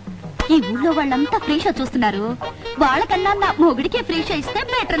పట్టించుకోలేదు. ఈ ఊళ్ళో వాళ్ళంతా ఫ్రీ షో చూస్తున్నారు. వాళ్ళకన్నా నా మొగుడికే ఫ్రీ షో ఇస్తే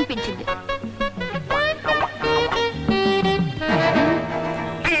బెటర్ అనిపించింది.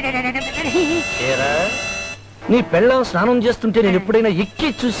 నీ పెళ్ళం స్నానం చేస్తుంటే నేను ఎప్పుడైనా ఎక్కి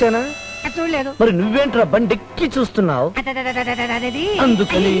చూశానా? చూడలేదు. మరి నువ్వేంట్రా బండెక్కి చూస్తున్నావు?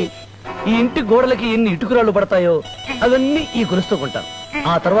 అందుకని ఈ ఇంటి గోడలకి ఎన్ని ఇటుకురాళ్ళు పడతాయో అవన్నీ ఈ గొలుస్తూ కొంటాను.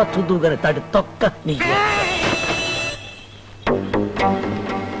 ఆ తర్వాత చూద్దు గాని తాటి తొక్క నీ.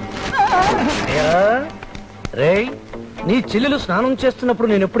 రేయ్, నీ చెల్లెలు స్నానం చేస్తున్నప్పుడు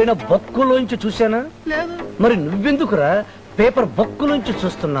నేను ఎప్పుడైనా బొక్కులోంచి చూశానా? మరి నువ్వెందుకురా పేపర్ బొక్కులోంచి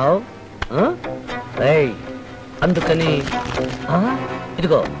చూస్తున్నావు? రేయ్, అందుకని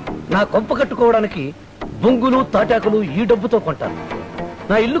ఇదిగో నా కొంప కట్టుకోవడానికి బొంగులు తాటాకులు ఈ డబ్బుతో కొంటాను.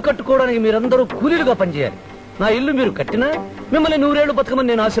 నా ఇల్లు కట్టుకోవడానికి మీరందరూ కూలీలుగా పనిచేయాలి. నా ఇల్లు మీరు కట్టినా మిమ్మల్ని 100 ఏళ్లు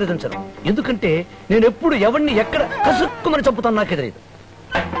బతకమని నేను ఆశీర్వదించను. ఎందుకంటే నేను ఎప్పుడు ఎవరిని ఎక్కడ కసుక్కుమని చంపుతాను నాకే తెలియదు.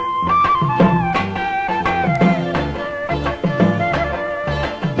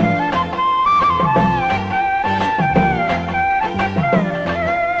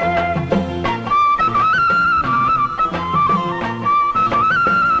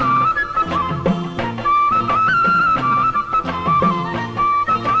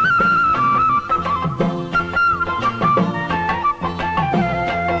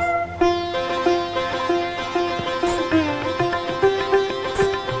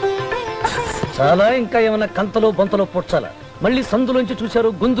 చాలా ఇంకా ఏమైనా కంతలో బొంతలో పొడ్చాలా? మళ్ళీ సందులోంచి చూశారు,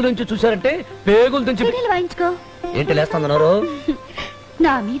 గొంతులోంచి చూశారంటే పేగులు తెంచి వాయించుకో. ఏంటి లేస్తామన్నారు?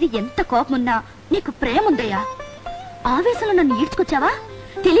 నా మీద ఎంత కోపమున్నా నీకు ప్రేమ ఉందయ్యా. ఆవేశంలో నన్ను ఈడ్చుకొచ్చావా?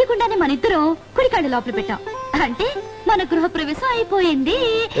 తెలియకుండానే మన ఇద్దరం కుడికాళ్ళు లోపల పెట్టాం. అంటే మన గృహప్రవేశం అయిపోయింది.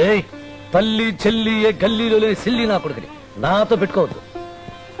 ఏయ్, తల్లి చెల్లి ఏ గల్లీలో లేని సిల్లి నా కొడుకుని నాతో పెట్టుకోవద్దు.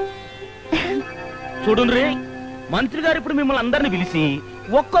 చూడుండ్రి, మంత్రి గారు ఇప్పుడు మిమ్మల్ని అందరిని పిలిచి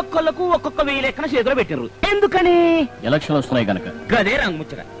ఒక్కొక్కళ్ళకు ఒక్కొక్క 1000 లెక్కన చేతిలో పెట్టినారు. ఎందుకని? ఎలక్షన్ వస్తున్నాయి కనుక. గదే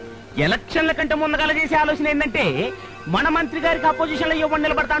రంగుముచ్చట. ఎలక్షన్ల కంటే ముందుగాల చేసే ఆలోచన ఏంటంటే మన మంత్రి గారికి అపోజిషన్ లో ఇవ్వండి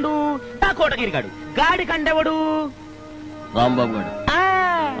నిలబడతాడు ఆ కోటగిరి గాడు. గాడి కండెవడు? రాంబాబు గారు.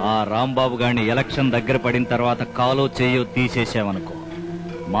 ఆ రాంబాబు గారిని ఎలక్షన్ దగ్గర పడిన తర్వాత కాలో చేయో తీసేసామనుకో,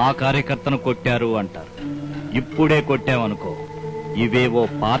 మా కార్యకర్తను కొట్టారు అంటారు. ఇప్పుడే కొట్టామనుకో, ఇవేవో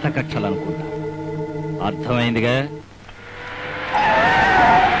పాత కక్షలు అనుకుంటా. అర్థమైందిగా?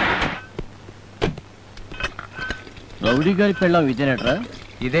 రౌడీ గారి పెళ్ళాం ఇదేనట్రా?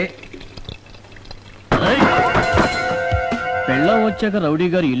 ఇదే. పెళ్ళాం వచ్చాక రౌడీ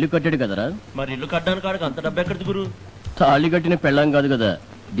గారు ఇల్లు కట్టాడు కదరా? మరి ఇల్లు కట్టడానికి కాడికి అంత డబ్బు ఎక్కడిది గురు? తాళి కట్టిన పెళ్ళాం కాదు కదా,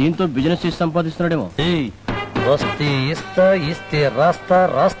 దీంతో బిజినెస్ చేసి సంపాదిస్తున్నాడేమో. వస్తే ఇస్తా, ఇస్తే రాస్తా,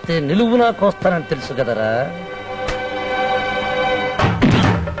 రాస్తే నిలువునా కోస్తానని తెలుసు కదరా.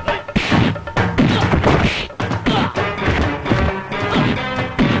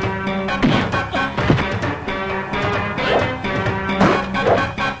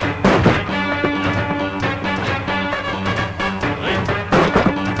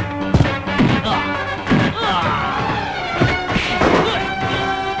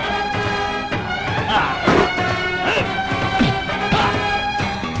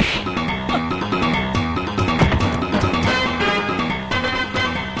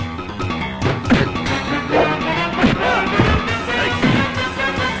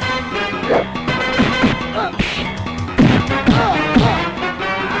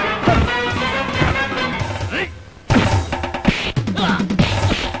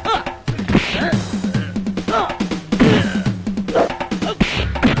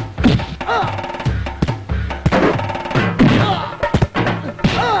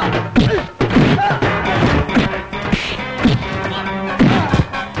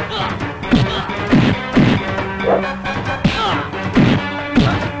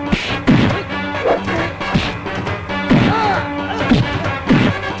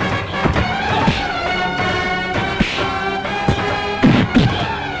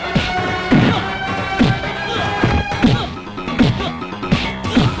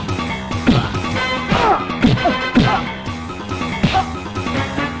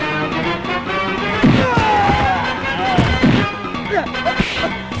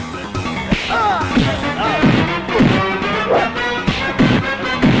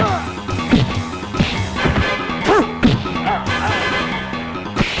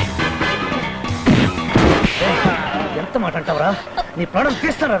 నీ ప్రాణం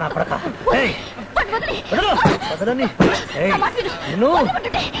తీస్తారా నా కొడక?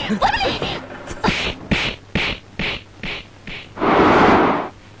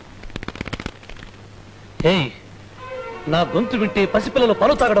 నా గొంతు వింటే పసిపిల్లలు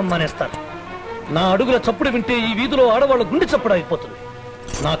పాలు తాగడం మానేస్తారు. నా అడుగుల చప్పుడు వింటే ఈ వీధిలో ఆడవాళ్ళ గుండె చప్పుడు అయిపోతుంది.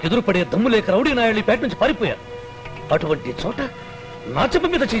 నాకెదురుపడే దమ్ము లేక రౌడీ నాయుళ్ళు పేట నుంచి పారిపోయారు. అటువంటి చోట నా చెప్పు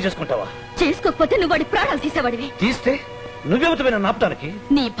మీద చేసుకుంటావా? చేసుకోకపోతే నువ్వు వాడి ప్రాణాలు తీసేవాడివి. తీస్తే నువ్వెవతమైన నాపటానికి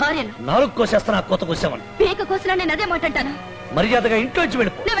నీ భార్యను 4 కోసేస్తా. నా కోత కోసామని పీక కోసినా నేను అదే మాట్లాడతాను. మర్యాదగా ఇంట్లో నుంచి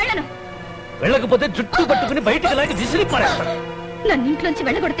వెళ్ళిపో. నేను వెళ్ళను. వెళ్ళకపోతే జుట్టు పట్టుకుని బయటికి లాగి విసిరి పారేస్తాను. నన్ను ఇంట్లోంచి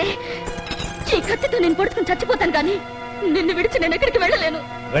వెళ్ళగొడితే ఈ కత్తితో నేను పొడుచుకుని చచ్చిపోతాను, కానీ నిన్ను విడిచి నేను ఎక్కడికి వెళ్ళలేను.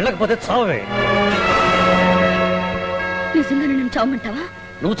 వెళ్ళకపోతే చావే. నిజంగా నన్ను చావమంటావా?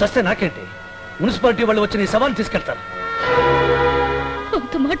 నువ్వు చస్తే నాకేంటి? మున్సిపాలిటీ వాళ్ళు వచ్చి నీ శవాన్ని తీసుకెళ్తారు.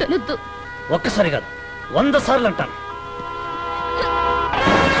 అంత మాట అనొద్దు. ఒక్కసారి కాదు, 100 సార్లు అంటాను.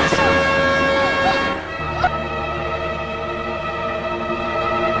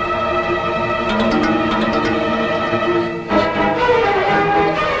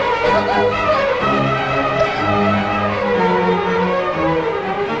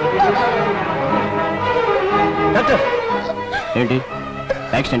 డాక్టర్, ఏంటి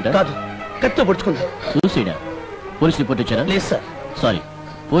యాక్సిడెంట్ కాదు, కత్తితో పొడుచుకుంది. సూసైడా? పోలీస్ రిపోర్ట్ ఇచ్చారా? లేదు సార్. సారీ,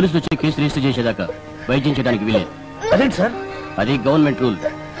 పోలీసులు వచ్చి కేసు రిజిస్టర్ చేసేదాకా వైద్యం చేయడానికి వీలేదు. అదేంటి సార్? అది గవర్నమెంట్ రూల్.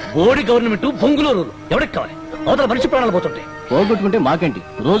 బోడి గవర్నమెంట్ బొంగులో రూల్. ఎవరికి కావాలి? అవతల మనిషి ప్రాణాలు పోతుంటాయి. పోగొట్టుకుంటే మాకేంటి,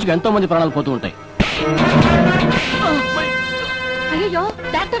 రోజుకి ఎంతో మంది ప్రాణాలు పోతూ ఉంటాయి. అయ్యో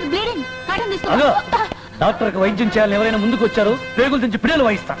డాక్టర్ బ్లీడింగ్. డాక్టర్కి వైద్యం చేయాలని ఎవరైనా ముందుకు వచ్చారో పేగులు తెంచి పిల్లలు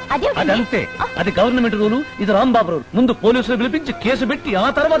వాయిస్తా. అదంతే, అది గవర్నమెంట్ రూలు, ఇది రాంబాబు రూల్. ముందు పోలీసులు పిలిపించి కేసు పెట్టి ఆ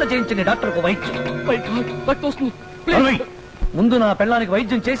తర్వాత చేయించండి డాక్టర్కు వైద్యం. ముందు నా పెళ్ళానికి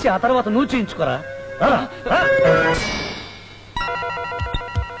వైద్యం చేసి ఆ తర్వాత నువ్వు చేయించుకోరా.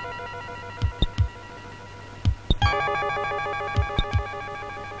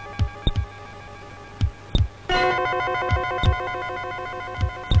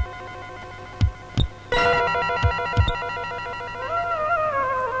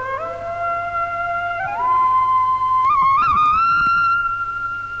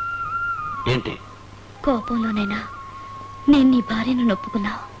 ఏంటి కోపంలోనైనా నేను నీ భార్యను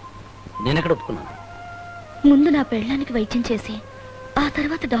నొప్పుకున్నా. నేనెక్కడ ఒప్పుకున్నాను? ముందు నా పెళ్ళానికి వైద్యం చేసి ఆ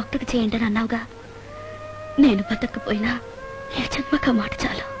తర్వాత డాక్టర్కి చేయండి అని అన్నావుగా. నేను బతకపోయినా ఏ జన్మక మాట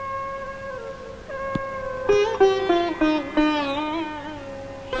చాలు.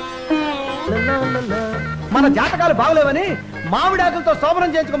 మన జాతకాలు బాగులేవని మామిడాకులతో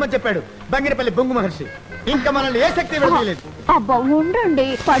శోభనం చేయించుకోమని చెప్పాడు బంగినపల్లి బొంగు మహర్షి. ఇంకా మనల్ని ఏ శక్తి విడదీయలేదు. అబ్బా ఉండండి,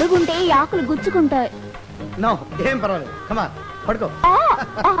 పడుకుంటే ఈ ఆకులు గుచ్చుకుంటాయి. నో, ఏం పర్వాలేదు. కమా పడుకో.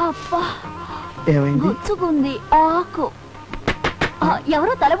 ఏమైంది? గుచ్చుకుంది ఆకు.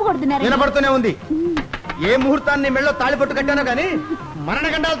 ఎవరో తలుపు కొడుతున్నారు. వినపడుతూనే ఉంది. ఏ ముహూర్తాన్ని మెళ్ళో తాళిపట్టు కట్టానో గాని మరణ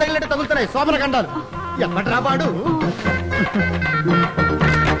గండాలు తగిలినట్టు తగులుతున్నాయి శోభన గండాలు. ఎప్పట్రా పాడు.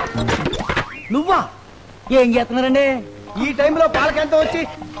 నువ్వా ఏం చేస్తున్నారండి? ఈ టైంలో పాలకెంత వచ్చి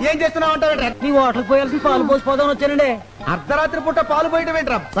ఏం చేస్తున్నావు అంటారంట. నీ ఓట్లకు పోయాల్సి పాలు పోసిపోదామని వచ్చానండి. అర్ధరాత్రి పూట పాలు పోయటం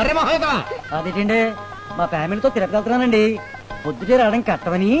ఏంట్రా? సరే మహోదా. అదేంటండి, మా ఫ్యామిలీతో తిరగలుగుతున్నానండి. పొద్దుటే రావడం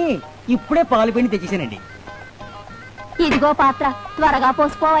కట్టమని ఇప్పుడే పాలు పిండి తెచ్చేసానండి. ఇదిగో పాత్ర, త్వరగా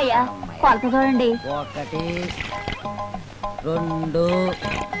పోసిపోవయ్యా. కొలత చూడండి. 1 2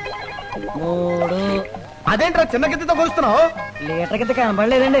 3. అదేంట్రా చిన్న గిద్దతో కొలుస్తున్నావు? లీటర్ గిద్ద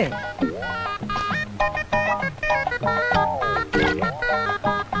కనబడలేదండి.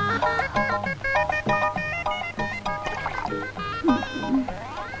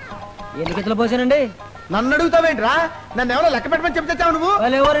 ఎన్ని గిద్దలు పోసానండి? నన్ను అడుగుతావేంట్రా? నన్ను ఎవరో లెక్క పెట్టమని చెప్తావు నువ్వు?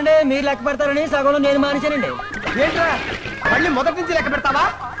 వాళ్ళు ఎవరండి? మీరు లెక్క పెడతారని సగంలో నేను మానేశానండి. ఏంట్రా మళ్ళీ మొదటి నుంచి లెక్క పెడతావా?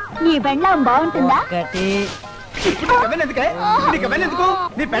 నీ బెండ్లం బాగుంటుందా? 1 ఎందుకు?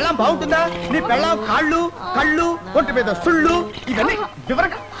 నీ పెళ్ళాం బాగుంటుందా? నీ పెళ్ళాం కాళ్ళు కళ్ళు ఒంటి మీద సుళ్ళు ఇవన్నీ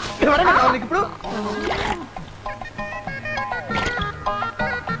వివరంగా కావాలి నీకు ఇప్పుడు.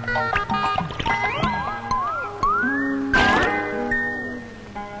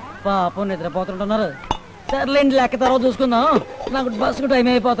 పాపం నిద్రపోతుంటున్నారు. సర్లేండి, లెక్క తర్వాత చూసుకుందాం. నాకు బస్సుకు టైం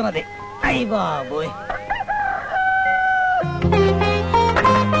అయిపోతున్నది. అయ్య బాబోయ్.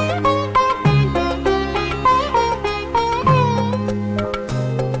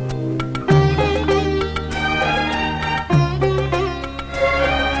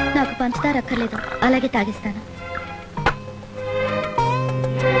 నాకు పంచదార అక్కర్లేదు, అలాగే తాగిస్తాను.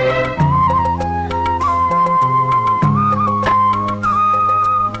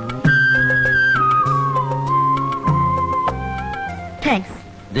 థ్యాంక్స్.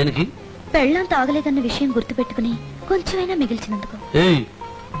 దేనికి? పెళ్ళాం తాగలేదన్న విషయం గుర్తుపెట్టుకుని కొంచెమైనా మిగిల్చినందుకు. ఏయ్,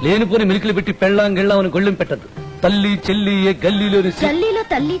 లేనిపోని మిలికలు పెట్టి పెళ్ళాం గిళ్ళామని గొళ్ళెం పెట్టద్దు. తల్లి చెల్లి ఏ గల్లీలోని గల్లీలో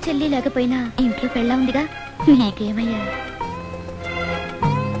తల్లి చెల్లి లేకపోయినా ఇంట్లో పెళ్ళా ఉందిగా. నీకేమయ్యా?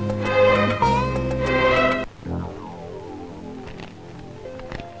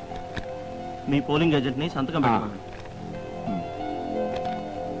 మీ పోలింగ్ ఏజెంట్ ని సంతకం పెట్టమని.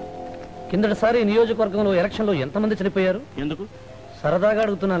 కిందటిసారి నియోజకవర్గంలో ఎలక్షన్ లో ఎంతమంది చనిపోయారు? ఎందుకు? సరదాగా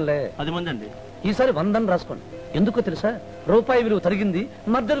అడుగుతున్నానులే. 10 మంది అండి. ఈసారి 100 అని రాసుకోండి. ఎందుకో తెలుసా? రూపాయి విలువ తరిగింది,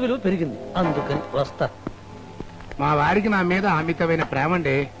 మద్దతు విలువ పెరిగింది. అందుకని వస్తా. మా వారికి నా మీద అమితమైన ప్రేమ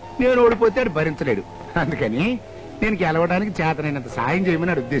అండి. నేను ఓడిపోతే అది భరించలేడు. అందుకని నేను గెలవడానికి చేతనైనంత సాయం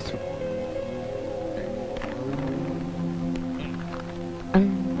చేయమని అడు ఉద్దేశం.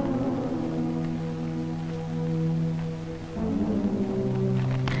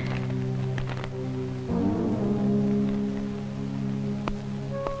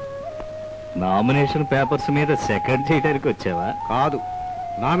 నామినేషన్ పేపర్స్ మీద సెకండ్ చేయడానికి వచ్చావా? కాదు,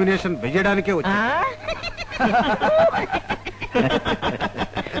 నామినేషన్ వెయ్యడానికే వచ్చా.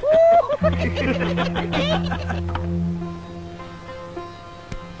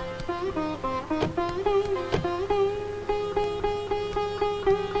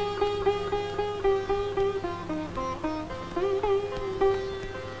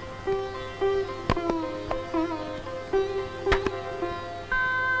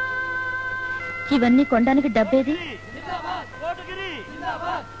 ఇవన్నీ కొనడానికి డబ్బేది?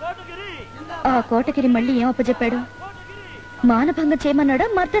 ఆ కోటగిరి మళ్ళీ ఏం అప్పచెప్పాడు? మానభంగం చేయమన్నాడా,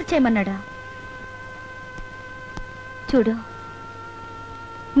 మర్డర్ చేయమన్నాడా? చూడు,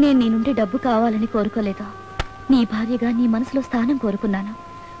 నేను నీ నుండి డబ్బు కావాలని కోరుకోలేదు. నీ భార్యగా నీ మనసులో స్థానం కోరుకున్నాను.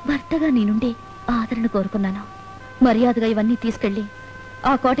 భర్తగా నీ నుండి ఆదరణ కోరుకున్నాను. మర్యాదగా ఇవన్నీ తీసుకెళ్లి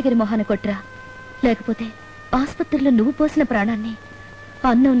ఆ కోటగిరి మొహాన కొట్రా. లేకపోతే ఆసుపత్రిలో నువ్వు పోసిన ప్రాణాన్ని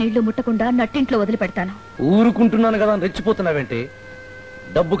అన్నం నీళ్లు ముట్టకుండా నట్టింట్లో వదిలిపెడతాను. ఊరుకుంటున్నాను కదా రెచ్చిపోతున్నావేంటి?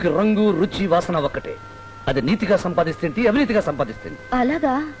 డబ్బుకి రంగు రుచి వాసన ఒక్కటే. అది నీతిగా సంపాదిస్తేంటి, అవినీతిగా సంపాదిస్తేంటి.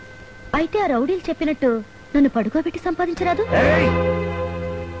 అలాగా? అయితే ఆ రౌడీలు చెప్పినట్టు నన్ను పడుకోబెట్టి సంపాదించరాదు?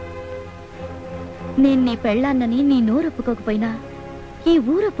 నేను నీ పెళ్ళాన్నని నీ నోరు ఒప్పుకోకపోయినా, ఈ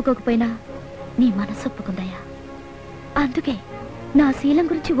ఊరు ఒప్పుకోకపోయినా నీ మనసు ఒప్పుకుందయ్యా. అందుకే నా శీలం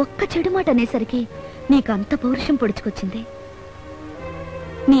గురించి ఒక్క చెడు మాట అనేసరికి నీకంత పౌరుషం పొడుచుకొచ్చింది.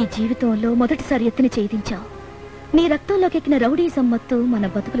 నీ జీవితంలో మొదటిసారి ఎత్తున చేయించావు. నీ రక్తంలోకి ఎక్కిన రౌడీజం మత్తు మన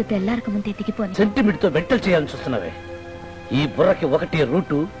బతుకులు తెల్లారక ముందే దిగిపోయి సెంటిమెంట్ తో బెట్టలు చేయాలని చూస్తున్నావే. ఈ బుర్రకి ఒకటే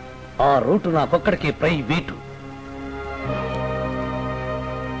రూటు, ఆ రూటు నాకొక్కడికి ప్రైవేటు.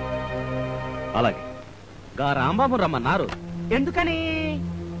 అలాగే గా రాంబాబు రమ్మన్నారు. ఎందుకని?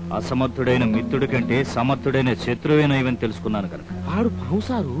 అసమర్థుడైన మిత్రుడి కంటే సమర్థుడైన శత్రువేనైవని తెలుసుకున్నాను కనుక. ఆడు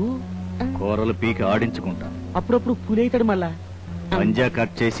పావుసారు కూరలు పీకి ఆడించుకుంటా. అప్పుడప్పుడు పులైతాడు. మళ్ళా పంజా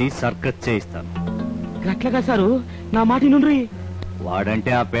కట్ చేసి సర్కస్ చేయిస్తాను. గట్లగా సారు, నా మాట నుండ్రి.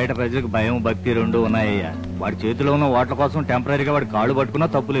 వాడంటే ఆ పేట ప్రజలకు భయం భక్తి రెండు ఉన్నాయ్యా. వాడి చేతిలో ఉన్న ఓట్ల కోసం టెంపరీగా వాడి కాళ్ళు పట్టుకున్నా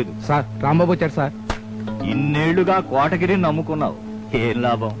తప్పులేదు. సార్ రాంబాబు వచ్చారు సార్. ఇన్నేళ్లుగా కోటగిరిని నమ్ముకున్నావు, ఏం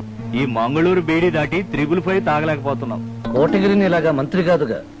లాభం? ఈ మంగళూరు బేడి దాటి 555 తాగలేకపోతున్నావు. కోటగిరిని ఇలాగా మంత్రి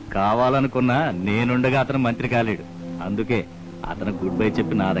కాదుగా. కావాలనుకున్నా నేనుండగా అతను మంత్రి కాలేడు. అందుకే అతను గుడ్ బై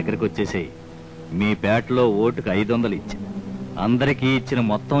చెప్పి నా దగ్గరకు వచ్చేసేయి. మీ పేటలో ఓటుకు 500 ఇచ్చింది. అందరికీ ఇచ్చిన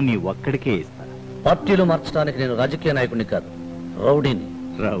మొత్తం నీ ఒక్కడికే ఇస్తా. పార్టీలు మార్చడానికి నేను రాజకీయ నాయకుడిని కాదు, రౌడీని.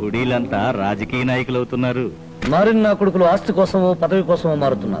 రౌడీలంతా రాజకీయ నాయకులు అవుతున్నారు. మారిన నా కొడుకులు ఆస్తి కోసమో పదవి కోసమో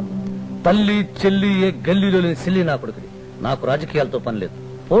మారుతున్నారు. తల్లి చెల్లి ఏ గల్లీలో లేని సిల్లి నా కొడుకుని. నాకు రాజకీయాలతో పని లేదు.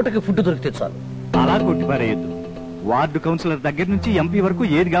 పూటకి ఫుడ్ దొరికితే చాలు. అలా కొట్టిపారేయద్దు. వార్డు కౌన్సిలర్ దగ్గర నుంచి ఎంపీ వరకు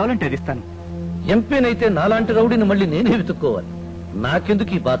ఏది కావాలంటే అది ఇస్తాను. ఎంపీనైతే నాలాంటి రౌడీని మళ్ళీ నేనే వెతుక్కోవాలి.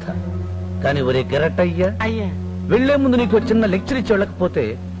 నాకెందుకు ఈ బాధ? కానీ ఒరే గెరట్టయ్యా, వెళ్లే ముందు నీకు చిన్న లెక్చర్ ఇచ్చి వెళ్ళకపోతే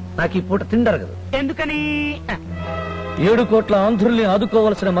నాకు ఈ పూట తిండరగదు. ఎందుకని? 7 కోట్ల ఆంధ్రుల్ని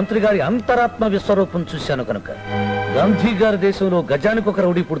ఆదుకోవలసిన మంత్రి గారి అంతరాత్మ విశ్వరూపం చూశాను కనుక. గాంధీ గారి దేశంలో గజానికి ఒక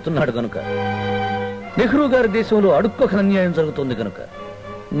రౌడీ పుడుతున్నాడు కనుక. నెహ్రూ గారి దేశంలో అడుక్కొక అన్యాయం జరుగుతుంది కనుక.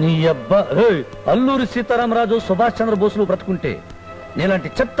 నీ అబ్బా అల్లూరి సీతారామరాజు సుభాష్ చంద్రబోసులు బ్రతుకుంటే నేలాంటి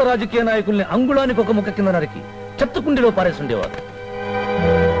చెత్త రాజకీయ నాయకుల్ని అంగుళానికి ఒక ముక్క కింద నరికి చెత్తకుండిలో పారేసుండేవారు.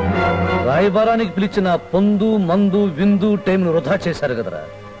 రాయబారానికి పిలిచిన పొందు మందు విందు టైంను వృధా చేశారు కదరా.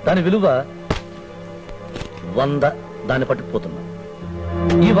 దాని విలువ 100. దాన్ని పట్టుకుపోతున్నా.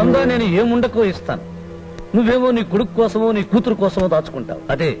 ఈ 100 నేను ఏముండకో ఇస్తాను. నువ్వేమో నీ కొడుకు కోసమో నీ కూతురు కోసమో దాచుకుంటావు.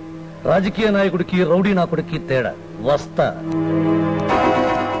 అదే రాజకీయ నాయకుడికి రౌడీ నాకుడికి తేడా. వస్తా.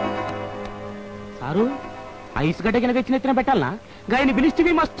 సారు, ఐస్ గడ్డ కింద తెచ్చిన ఎత్తున పెట్టాలనా? గాయని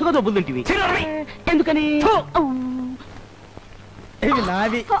పిలిస్తే మస్తుగా దొబ్బులు తింటివి. ఎందుకని? ఇవి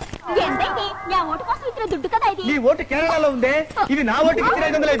నావి. ఏంటండి నా ఓటు కోసం ఇచ్చిన దుడ్డు కదా ఇది? నీ ఓటు కేరళలో ఉందే. ఇవి నా ఓటుకి ఇచ్చిన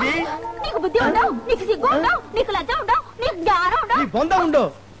 500 ఇవి. నీకు బుద్ధి ఉండవు, నీకు సిగ్గు ఉండవు, నీకు లజ్జ ఉండవు, నీకు జ్ఞానం ఉండవు. నీ బొంద ఉండవు.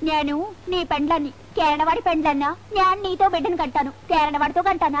 నేను నీ పెండ్లాన్ని, కేరళవాడి పెండ్లన్నా. నేను నీతో బిడ్డను కంటాను, కేరళవాడితో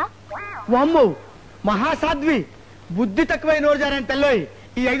కంటానా? అమ్మో మహాసాధ్వి, బుద్ధి తక్కువైన నోరు జారని తెల్లోయ్.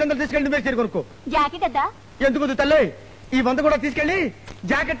 ఈ 500 తీసుకెళ్ళి మీరు కొనుక్కో. జాకెట్ వద్దా? ఎందుకు తెల్లోయ్? ఈ 100 కూడా తీసుకెళ్ళి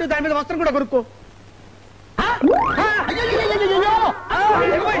జాకెట్ దాని మీద వస్త్రం కూడా కొనుక్కో.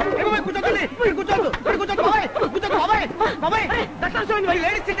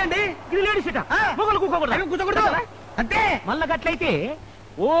 అంతే. మళ్ళా గట్లయితే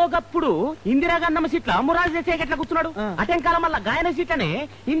ఓగప్పుడు ఇందిరాగాంధమ్మ సీట్ల మురాజు చేసే ఎట్లా కూర్చున్నాడు, అటెంకాలం మళ్ళా గాయన సీట్లనే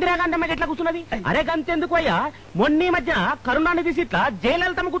ఇందిరాగాంధమ్మ ఎట్లా కూర్చున్నది. అరే గంతెందుకు అయ్యా, మొన్న మధ్య కరుణానిధి సీట్ల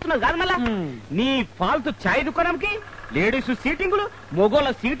జయలలితమ్మ కూర్చున్నది కాదు. మళ్ళా నీ ఫాల్తు ఛాయ్ దుకాణంకి లేడీస్ సీటింగులు,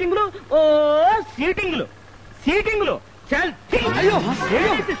 మొగోళ్ళ సీటింగులు, ఓ సీటింగులు సీటింగులు.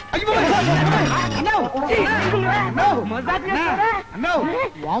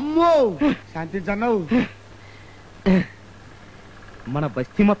 శాంతించన్నావు. మన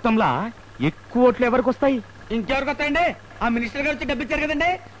బస్తీ మొత్తంలా ఎక్కువ ఓట్లు ఎవరికి వస్తాయి? ఇంకెవరికి వస్తాయండి? ఆ మినిస్టర్ గారు వచ్చి డబ్బు ఇచ్చారు కదండి,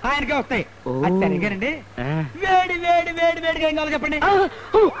 ఆయనకే వస్తాయి. అది సరిగానండి. వేడి వేడి వేడి వేడిగా ఏం కావాలో చెప్పండి.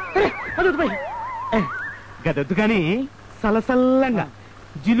 గదొద్దు కానీ సలసల్లంగా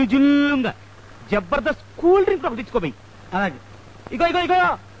జిల్లుజిల్లుగా జబర్దస్త్ కూల్ డ్రింక్ ఒకటి తెచ్చుకోబోయి. అలాగే. ఇగో ఇగో ఇగో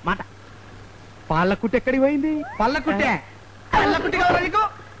మాట. పాల కుట్టి ఎక్కడికి పోయింది? పళ్ళ కుట్టే. పళ్ళ కుట్టి కావాలి నీకు?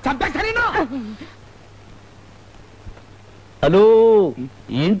 చంపేస్తాను. హలో,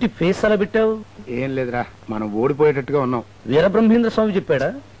 ఏంటి ఫేస్ అలా పెట్టావు? ఏం లేదురా, మనం ఓడిపోయేటట్టుగా ఉన్నాం. వీరబ్రహ్మేంద్ర స్వామి చెప్పాడా?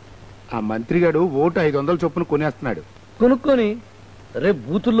 ఆ మంత్రిగాడు ఓటు 500 చొప్పున కొనేస్తున్నాడు. కొనుక్కొని రేపు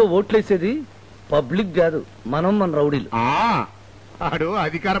బూతుల్లో ఓట్లేసేది పబ్లిక్ కాదు, మనం మన రౌడీలు. ఆడు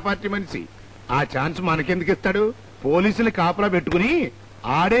అధికార పార్టీ మనిషి, ఆ ఛాన్స్ మనకెందుకు ఇస్తాడు? పోలీసులు కాపలా పెట్టుకుని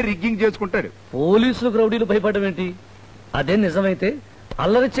ఆడే రిగ్గింగ్ చేసుకుంటాడు. పోలీసులకు రౌడీలు భయపడడం ఏంటి? అదే నిజమైతే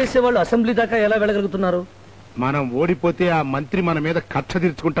అల్లరి చేసేవాళ్ళు అసెంబ్లీ దాకా ఎలా వెళ్ళగలుగుతున్నారు? మనం ఓడిపోతే ఆ మంత్రి మన మీద కక్ష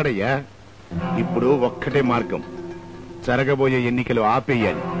తీర్చుకుంటాడయ్యా. ఇప్పుడు ఒక్కటే మార్గం, జరగబోయే ఎన్నికలు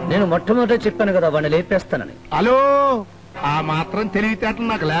ఆపేయాలి. నేను మొట్టమొదట చెప్పాను కదా వాడిని లేపేస్తానని. హలో, ఆ మాత్రం తెలివితేటలు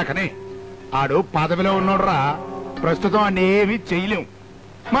నాకు లేకనే. ఆడు పదవిలో ఉన్నాడురా, ప్రస్తుతం అన్ని ఏమీ చేయలేం.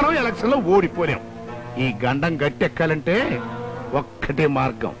 మనం ఎలక్షన్ లో ఓడిపోలేం. ఈ గండం గట్టెక్కాలంటే ఒక్కటే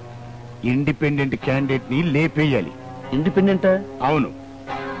మార్గం, ఇండిపెండెంట్ క్యాండిడేట్ ని లేపేయాలి. ఇండిపెండెంట్? అవును,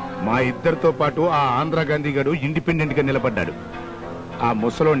 మా ఇద్దరితో పాటు ఆ ఆంధ్ర గాంధీ గారు ఇండిపెండెంట్ గా నిలబడ్డాడు. ఆ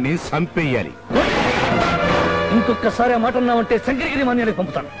ముసలోడిని చంపేయాలి. ఇంకొకసారి ఆ మాట అన్నామంటే శంకరగిరి మాన్యానికి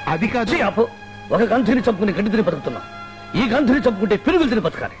పంపుతాను. అది కాదు. ఒక గంధిని చంపుకుని గడ్డి తిని బతుకుతున్నాం, ఈ గంధిని చంపుకుంటే పిరుగులు తిని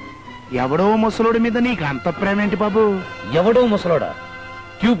బతకాలి. ఎవడో ముసలోడి మీద నీకు అంత ప్రేమ ఏంటి బాబు? ఎవడో ముసలోడా?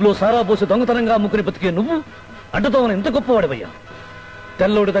 ట్యూబ్ లో సారా పోసి దొంగతనంగా అమ్ముకుని బతికే నువ్వు అడ్డుతోమని ఎంత గొప్పవాడివయ్యా.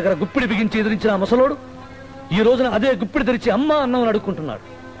 తెల్లోడి దగ్గర గుప్పిడి బిగించి ఎదిరించిన ఆ ముసలోడు ఈ రోజున అదే గుప్పిడి తెరిచి అమ్మా అన్నమని అడుక్కుంటున్నాడు.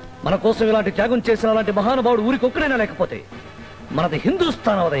 మన కోసం ఇలాంటి త్యాగం చేసిన అలాంటి మహానుభావుడు ఊరికొక్కడైనా లేకపోతే మనది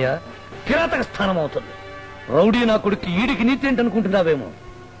హిందూస్థానం అదయ్యా, కిరాతక స్థానం అవుతుంది. రౌడీ నా కొడుకు ఈడికి నీతి ఏంటనుకుంటున్నావేమో.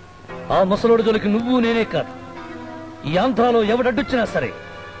 ఆ ముసలోడు జోలికి నువ్వు నేనే కాదు, ఈ ఆంధ్రాలో ఎవడడ్డొచ్చినా సరే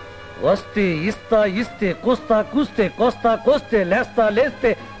వస్తే ఇస్తా, ఇస్తే కోస్తా, కూస్తే కోస్తా, కోస్తే లేస్తా, లేస్తే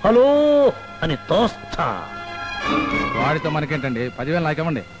హలో అని తోస్తా. వాడితో మనకేంటండి, 10,000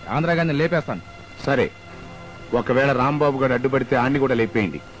 నాకేమండి, ఆంధ్ర గాంధీ లేపేస్తాను. సరే, ఒకవేళ రాంబాబు గారు అడ్డుపడితే ఆన్ని కూడా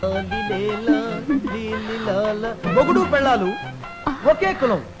లేపేయండి. మొగుడు పెళ్ళాలు ఒకే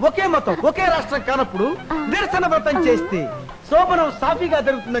కులం, ఒకే మతం, ఒకే రాష్ట్రం కానప్పుడు నిరసన వ్రతం చేస్తే శోభనం సాఫీగా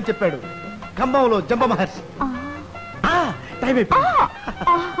జరుగుతుందని చెప్పాడు ఖమ్మంలో జంబ మహర్షి. టైం అయిపోయింది.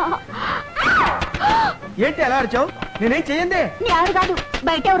 ఏంటి అలా అరిచావు? నేనేం చెయ్యండి. ఎవరు కాదు,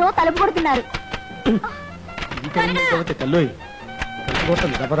 బయట ఎవరో తలుపు కొడుతున్నారు. తల్లోయ్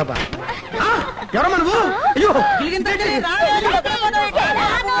దెబ్బదబ్బా. ఎవరమ్మా నువ్వు? అయ్యో,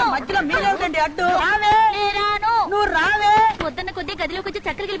 మధ్యలో మీరేమిటండి అడ్డు? నువ్వు రావే. వద్దన్న కొద్ది గదిలోకి వచ్చి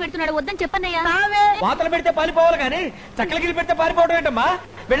చక్కరగిలి పెడుతున్నాడు, వద్దని చెప్పన్నయ్యా. వాతలు పెడితే పారిపోవాలి కానీ చక్కలగిరి పెడితే పారిపోవడం ఏంటమ్మా?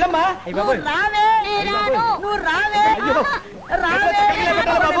 వెళ్ళమ్మా.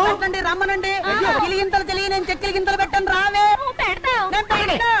 రమ్మనండి. గిలిగింతలు తెలియ, నేను చెక్కలు గింతలు పెట్టాను. రావే.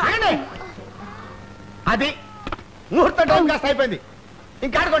 అది ముహూర్తం టైం కాస్త అయిపోయింది.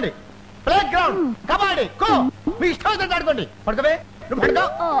 ఇంకా ఆడుకోండి. ప్లే గ్రౌండ్, కబడ్డీ, ఖో, మీ ఇష్టం వచ్చినట్టు ఆడుకోండి. పడుకోవే, నువ్వు పడుకో.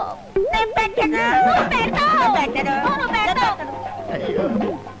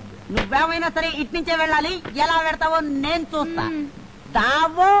 నువ్వేమైనా సరే ఇటు నుంచే వెళ్ళాలి. ఎలా పెడతావో నేను చూస్తా.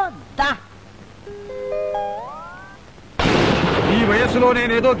 దావో దా. ఈ వయసులో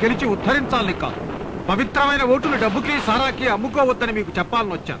నేనేదో గెలిచి ఉద్ధరించాలని కాదు, పవిత్రమైన ఓటును డబ్బుకి సారాకి అమ్ముకోవద్దని మీకు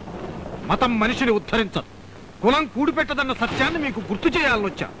చెప్పాలని వచ్చాను. మతం మనిషిని ఉద్ధరించదు, కులం కూడిపెట్టదన్న సత్యాన్ని మీకు గుర్తు చేయాలని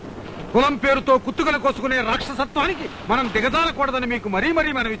వచ్చాను. కులం పేరుతో కుత్తుకలు కోసుకునే రాక్షసత్వానికి మనం దిగజారకూడదని మీకు మరీ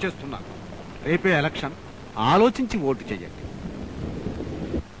మరీ మనవి చేస్తున్నాను. రేపే ఎలక్షన్, ఆలోచించి ఓటు చేయండి.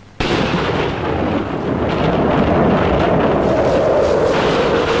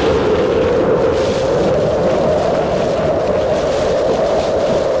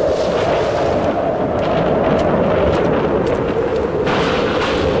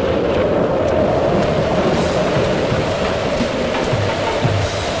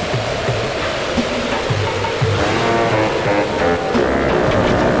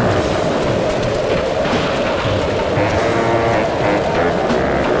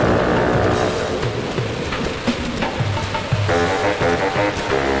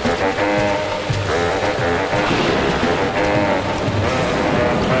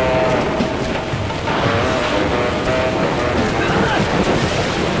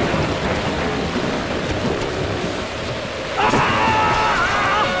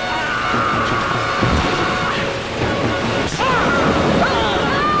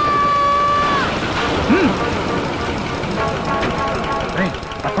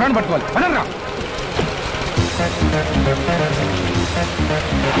 పట్టుకోవాలి, పనరా.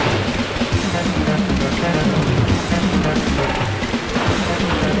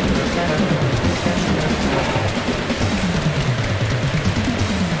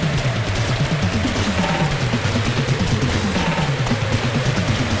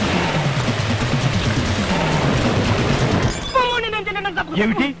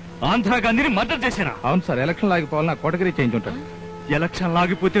 ఏమిటి, ఆంధ్ర గాంధీని మర్డర్ చేశారా? అవును సార్, ఎలక్షన్ లాగిపోవాలని కోటగిరి చేంజ్ ఉంటాడు. ఎలక్షన్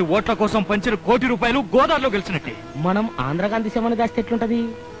లాగిపోతే ఓట్ల కోసం పంచిన ₹1,00,00,000 గోదావరిలో గెలిచినట్టే. మనం ఆంధ్ర గాంధీ సేవను దాస్తే ఎట్లుంటది?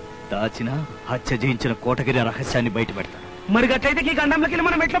 దాచిన హత్య చేయించిన కోటగిరి రహస్యాన్ని బయట పెడతారు. మరి గట్లయితే ఈ గండంలోకి వెళ్ళి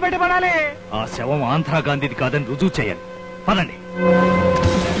మనం ఎట్లా బయటపడాలి? ఆ శవం ఆంధ్రా గాంధీది కాదని రుజువు చేయాలి. పదండి.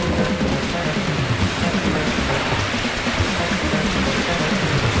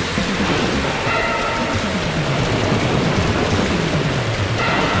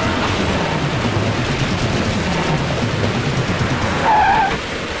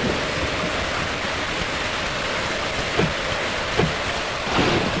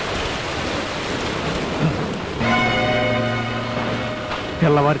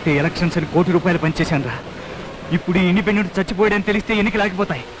 తెల్లవారితే ఎలక్షన్స్ అని ₹1 కోటి పనిచేశాను రా. ఇప్పుడు ఈ ఇండిపెండెంట్ చచ్చిపోయాడని తెలిస్తే ఎన్నికలు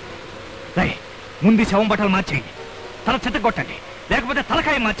ఆగిపోతాయి. ముందు శవం బట్టలు మార్చేయండి, తల చెత్త కొట్టండి, లేకపోతే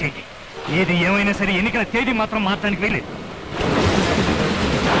తలకాయ మార్చేయండి. ఏది ఏమైనా సరే ఎన్నికల తేదీ మాత్రం మార్చడానికి వీలేదు.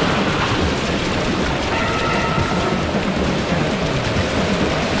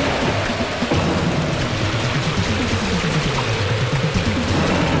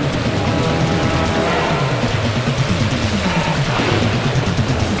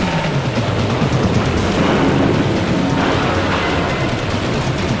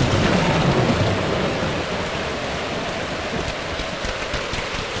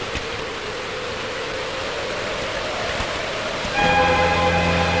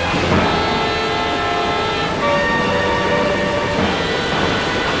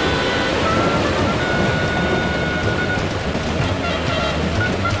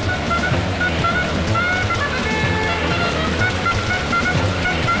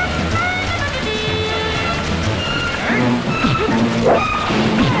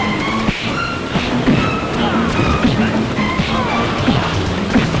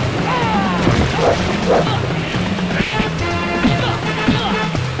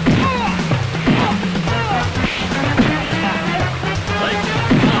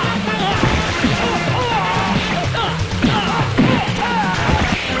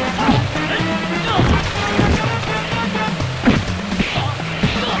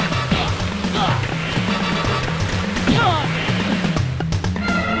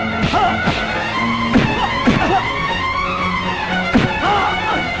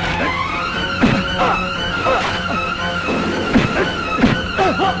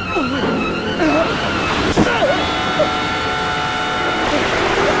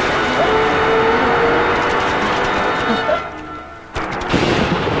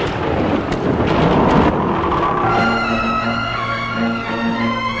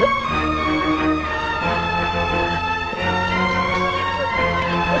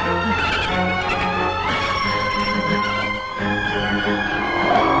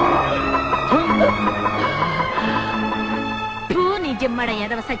 జిమ్మడ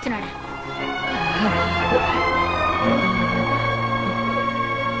ఎదవ సచ్చినాడా.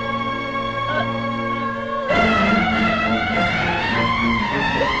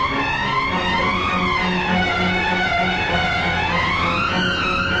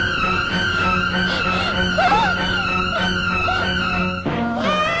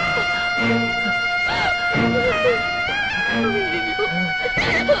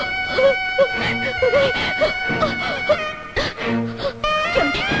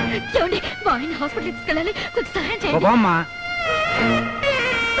 ఆయన హాస్పిటల్ తీసుకెళ్ళాలి, కొంచెం సహాయం చేయండి.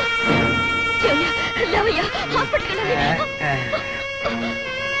 హాస్పిటల్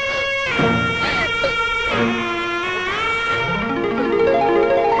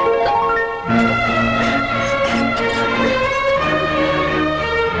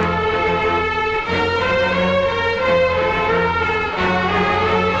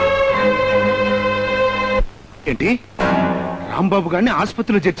ఏంటి రాంబాబు గారిని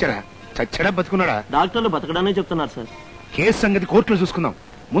ఆసుపత్రిలో చేర్చారా? చచ్చడా బతుకున్నాడా? డాక్టర్లు బతకడానే చెప్తున్నారు సార్. కేసు సంగతి కోర్టులో చూసుకుందాం.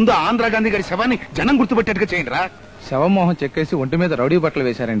 ముందు ఆంధ్రా గాంధీ గారి శవాన్ని జనం గుర్తుపెట్టేట్టుగా చేయండి రా. శవం మోహన్ చెక్కేసి ఒంటి మీద రౌడీ బట్టలు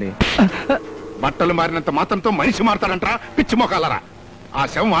వేశారండి. బట్టలు మారినంత మాత్రంతో మనిషి మారతాడంటారా? పిచ్చి మోకాలరా. ఆ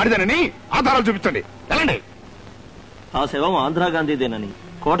శవం ఆడిదనని ఆధారాలు చూపించండి. వెళ్ళండి. ఆ శవం ఆంధ్రా గాంధీదేనని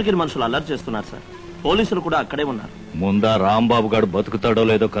కోటగిరి మనుషులు అల్లరి చేస్తున్నారు సార్. పోలీసులు కూడా అక్కడే ఉన్నారు. ముందా రాంబాబు గారు బతుకుతాడో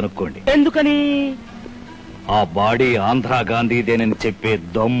లేదో కనుక్కోండి. ఎందుకని? ఆ బాడీ ఆంధ్రా గాంధీదేనని చెప్పే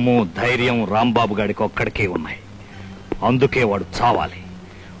దమ్ము ధైర్యం రాంబాబు గారికి ఒక్కడికే ఉన్నాయి. అందుకే వాడు చావాలి.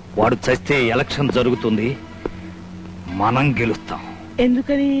 వాడు చస్తే ఎలక్షన్ జరుగుతుంది, మనం గెలుస్తాం.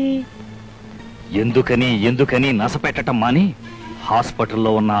 ఎందుకని? ఎందుకని నసపెట్టడం మాని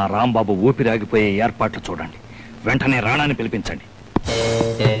హాస్పిటల్లో ఉన్న రాంబాబు ఊపిరాగిపోయే ఏర్పాట్లు చూడండి. వెంటనే రాణాన్ని పిలిపించండి.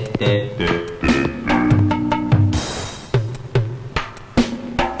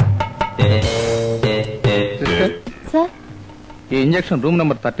 సార్, ఈ ఇంజెక్షన్ రూమ్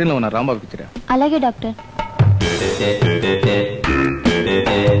నెంబర్ 13 లో ఉన్న రాంబాబుకి ఇచ్చిరా. అలాగే డాక్టర్.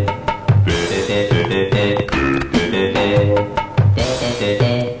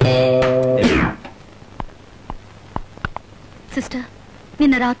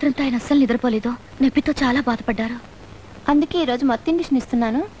 రాత్రంతా ఆయన అస్సలు నిద్రపోలేదు. నొప్పితో చాలా బాధపడ్డారు. అందుకే ఈరోజు మత్తు ఇండిషన్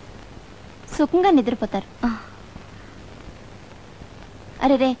ఇస్తున్నాను. సుఖంగా నిద్రపోతారు.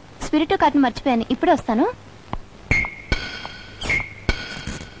 అరే రే, స్పిరిట్ కార్డును మర్చిపోయాను. ఇప్పుడే వస్తాను.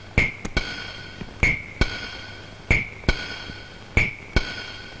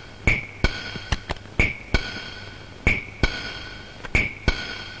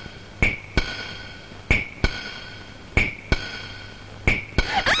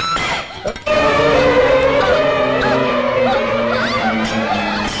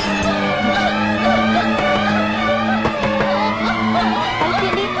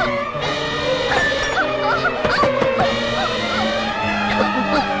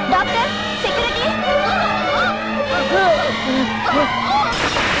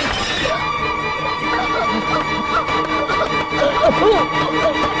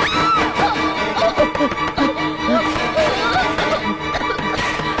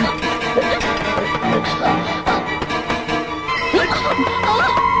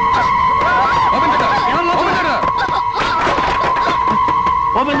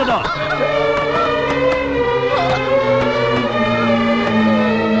 Open the door.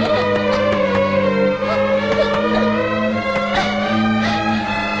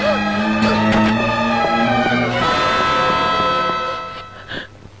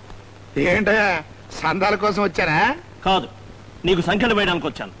 ఏంటయ్యా, సందాల కోసం వచ్చారా? కాదు, నీకు సంఖ్యలు వేయడానికి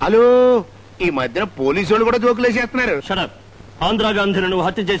వచ్చాను. హలో, ఈ మధ్యన పోలీసు వాళ్ళు కూడా జోకులేసేస్తున్నారు. షడప్. ఆంధ్రా గాంధీని నువ్వు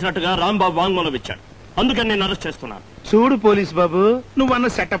హత్య చేసినట్టుగా రాంబాబు వాంగ్మూలం ఇచ్చాడు. అందుకని నేను అరెస్ట్ చేస్తున్నాను. చూడు పోలీస్ బాబు, నువ్వన్న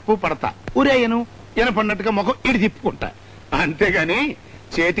సెటప్ పడతా ఉరేయను వినపడినట్టుగా ముఖం ఇడి తిప్పుకుంటా. అంతేగాని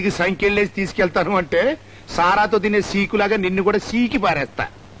చేతికి సంఖ్యలేసి తీసుకెళ్తాను అంటే సారాతో తినే సీకులాగా నిన్ను కూడా సీకి పారేస్తా.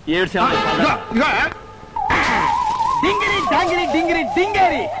 డింగిరి డాంగిరి డింగిరి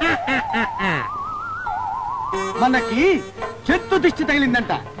డింగేరి. మనకి చెట్టు దిష్టి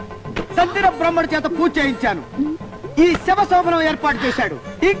తగిలిందంట. తందిర బ్రహ్మడి చేత పూజ చేయించాను. ఈ శవశోభనం ఏర్పాటు చేశాడు.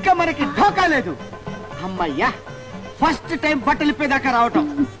 ఇంకా మనకి ఢోకా లేదు. అమ్మయ్యా, ఫస్ట్ టైం బట్టలు ఇప్పేదాకా రావటం.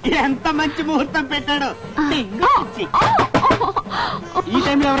 ఎంత మంచి ముహూర్తం పెట్టాడు. ఈ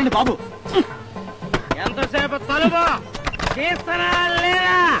టైంలో ఎవరండి బాబు? ఎంతసేపు తలుపు తీస్తానా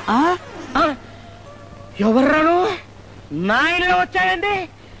లేదా? ఎవర్రాను? నా ఇల్లు వచ్చాయండి.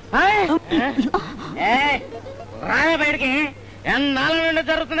 రా బయటికి. ఎన్నాళ్ళ నుండి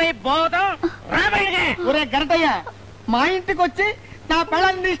జరుగుతున్నాయి బోధం. రా బయటికి. ఒరే గరటయ్య, మా ఇంటికి వచ్చి నా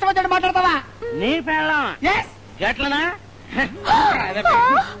పెళ్ళాన్ని ఇష్టం వచ్చాడు మాట్లాడతావా? నీ పెళ్ళం గట్లనా?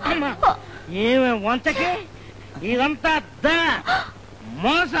 ఏమే వంచకి ఇదంతా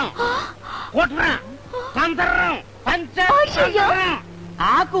మోసం, కుట్ర, తంత్రం, పంచం.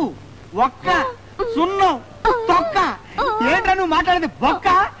 ఆకు ఒక్క సున్నం తొక్క. ఏంట్రా నువ్వు మాట్లాడేది బొక్క?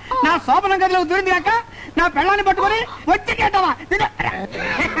 నా శోభనం గదిలో దూరింది కాక నా పెళ్ళాన్ని పట్టుకొని వచ్చి కేటావా?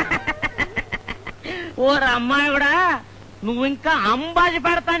 ఓర అమ్మాయి కూడా నువ్వు ఇంకా అంబాజీ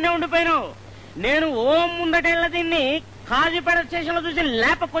పెడతానే ఉండిపోయినావు. నేను ఓం ముందటెళ్ళ దీన్ని కాజీపేట స్టేషన్ లో చూసి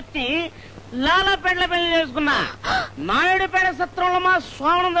లేపకొచ్చి లాలాపేటలో పెళ్లి చేసుకున్నా. నాయుడుపేట సత్రంలో మా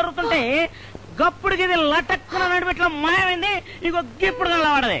స్వామనం జరుగుతుంటే గప్పుడికి ఇది లటక్కున నడిపెట్ల మాయమైంది. ఇంకో గిప్పుడు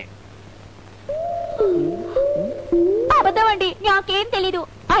కలవాడది. అబద్ధం అండి, నాకేం తెలీదు.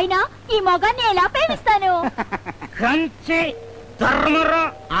 అయినా ఈ మొగాన్ని ఎలా ప్రేమిస్తాను? కంచి ధర్మరం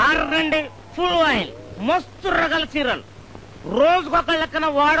ఆరండి ఫుల్ ఆయిల్ మస్తు రకాల చీరలు రోజుకొక లెక్కన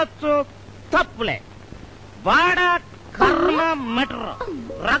వాడచ్చు, తప్పులే. వాడ కర్మ మెటర్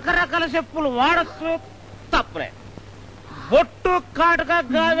రకరకాల చెప్పులు వాడచ్చు, తప్పులే. బొట్టు కాటుక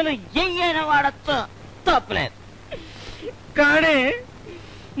గాజులు ఎయ్యైనా వాడచ్చు, తప్పులేదు. కానీ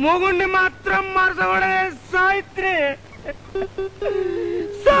మొగుణ్ణి మాత్రం మార్చబడే సావిత్రి.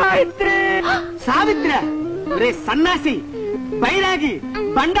 సావిత్రి సావిత్రి రే సన్నాసి, బైరాగి,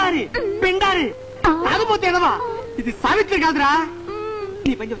 బండారి, పిండారి. కాకపోతే ఎదవా, ఇది సావిత్రి కాదురా.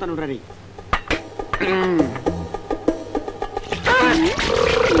 నీ పని చెప్తాను రీ.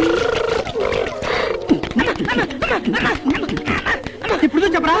 ఇప్పుడు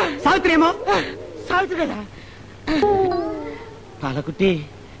చెప్పరా సావిత్రి ఏమో? సావిత్రి కదా. పాలకుట్టి,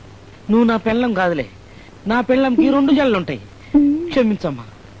 నువ్వు నా పెళ్ళం కాదులే. నా పెళ్ళంకి 2 జల్లుంటాయి. క్షమించమ్మా.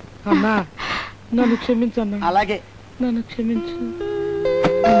 అన్నా, నన్ను క్షమించన్నా. అలాగే, నన్ను క్షమించు.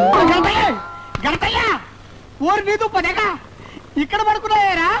 ఓరి నీదు పదేగా ఇక్కడ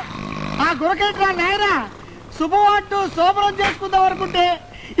పడుకున్నాయారా? ఆ గురకేట్రా నాయరా, శుభం అంటూ శోభనం చేసుకుందాం అనుకుంటే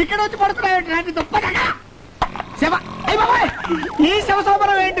ఇక్కడ వచ్చి పడుకున్నాయి. దుప్పదగా శవ. ఈ శవ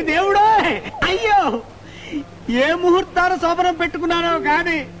శోభనం ఏంటి దేవుడు? అయ్యో, ఏ ముహూర్తాలు శోభనం పెట్టుకున్నానో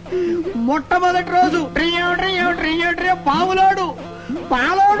కానీ మొట్టమొదటి రోజు పావులోడు,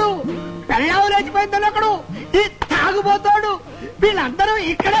 పాలోడు, పెళ్ళావు లేచిపోయిందని ఒకడు, ఈ తాగుబోతాడు, వీళ్ళందరూ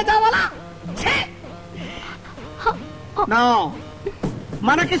ఇక్కడే చావాలా? నో,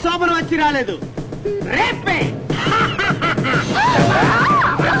 మనకి శోభనం వచ్చి రాలేదు, రేపే.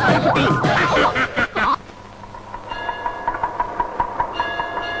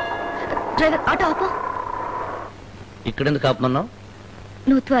 డ్రైవర్ ఆటో ఆపు. ఇక్కడెందుకు ఆపమన్నావు?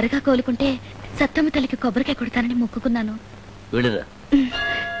 నువ్వు త్వరగా కోలుకుంటే సత్తమ్మ తల్లికి కొబ్బరికాయ కొడతానని మొక్కుకున్నాను. వెళ్ళిరా.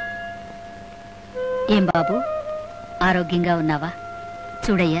 ఏం బాబు, ఆరోగ్యంగా ఉన్నావా?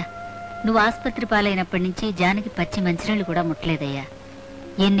 చూడయ్యా, నువ్వు ఆసుపత్రి పాలైనప్పటి నుంచి జానకి పచ్చి మంచినీళ్ళు కూడా ముట్టలేదయ్యా.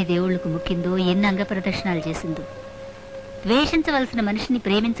 ఎన్ని దేవుళ్లకు ముక్కిందో, ఎన్ని అంగ ప్రదక్షిణాలు చేసిందో. ద్వేషించవలసిన మనిషిని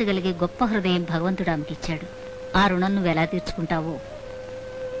ప్రేమించగలిగే గొప్ప హృదయం భగవంతుడు ఆమెకిచ్చాడు. ఆ రుణం నువ్వెలా తీర్చుకుంటావో.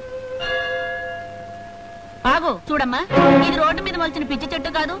 ఆగు, చూడమ్మా, ఇది రోడ్డు మీద మొలిచిన పిచ్చి చెట్టు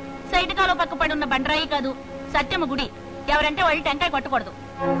కాదు, సైడ్ కాలో పక్క పడి ఉన్న బండరాయి కాదు, సత్యమ్మ గుడి. ఎవరంటే వాళ్ళు టెంకాయ కొట్టకూడదు.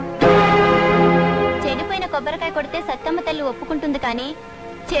 చెడిపోయిన కొబ్బరికాయ కొడితే సత్తమ్మ తల్లి ఒప్పుకుంటుంది, కానీ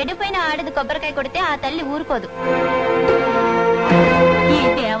చెడిపోయిన ఆడది కొబ్బరికాయ కొడితే ఆ తల్లి ఊరుకోదు. ఈ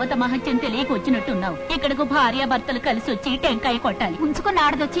దేవత మహత్యం తెలియక వచ్చినట్టున్నావు. ఇక్కడకు భార్య భర్తలు కలిసి వచ్చి టెంకాయ కొట్టాలి. ఉంచుకున్న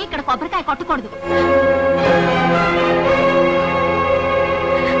ఆడదొచ్చి ఇక్కడ కొబ్బరికాయ కొట్టకూడదు.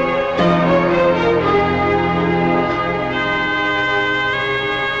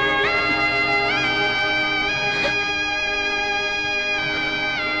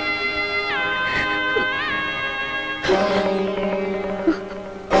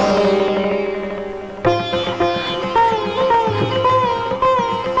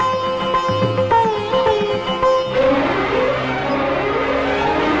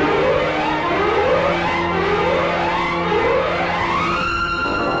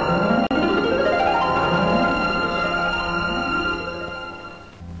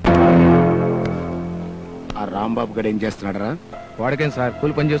 రాంబాబు గడు ఏం చేస్తున్నాడరా? వాడికేం సార్,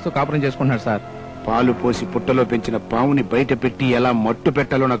 కూలి పని చేస్తూ కాపురం చేసుకుంటున్నాడు సార్. పాలు పోసి పుట్టలో పెంచిన పావుని బయట పెట్టి ఎలా మట్టు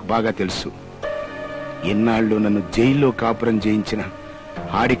పెట్టాలో నాకు బాగా తెలుసు. ఎన్నాళ్ళు నన్ను జైల్లో కాపురం చేయించిన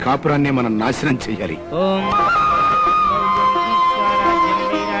ఆడి కాపురాన్నే మనం నాశనం చెయ్యాలి.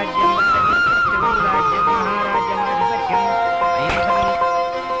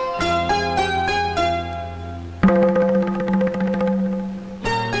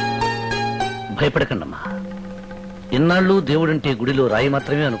 భయపడకండమ్మా. ఇన్నాళ్ళు దేవుడంటే గుడిలో రాయి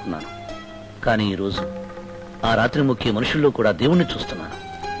మాత్రమే అనుకున్నాను. కానీ ఈరోజు ఆ రాత్రి మొక్కే మనుషుల్లో కూడా దేవుణ్ణి చూస్తున్నాను.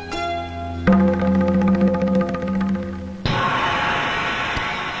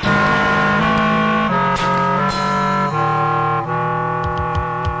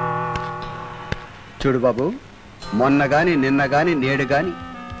 చూడు బాబు, మొన్న గాని నిన్న గాని నేడు గాని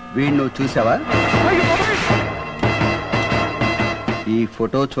వీడు నువ్వు చూసావా? ఈ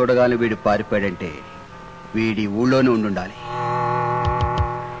ఫోటో చూడగానే వీడు పారిపోయాడంటే వీడి ఊళ్ళోనే ఉండాలి.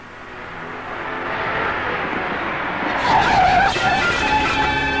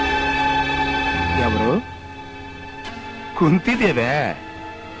 ఎవరు? కుంతిదేవే.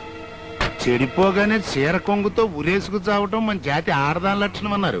 చెడిపోగానే చీర కొంగుతో ఉరేసుకు చావటం మన జాతి ఆడదాని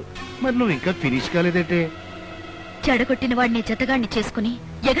లక్షణం అన్నారు. మరి నువ్వు ఇంకా ఫినిష్ కాలేదేటే? చెడగొట్టిన వాడిని జతగాడిని చేసుకుని,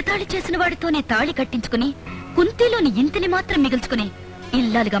 ఎగతాళి చేసిన వాడితోనే తాళి కట్టించుకుని, కుంతిలోని ఇంటిని మాత్రం మిగుల్చుకుని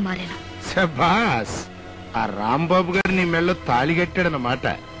ఇల్లాలుగా మారాను. శభాస్, ఆ రాంబాబు గారు నీ మెళ్ళో తాళి కట్టాడనమాట.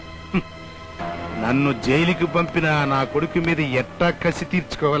 నన్ను జైలుకి పంపిన నా కొడుకు మీద ఎట్టా కసి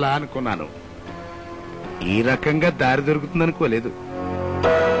తీర్చుకోవాలా అనుకున్నాను. ఈ రకంగా దారి దొరుకుతుందనుకోలేదు.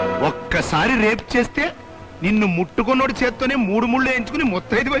 ఒక్కసారి రేపు చేస్తే నిన్ను ముట్టుకున్నోడి చేత్తోనే 3 ముళ్ళు వేయించుకుని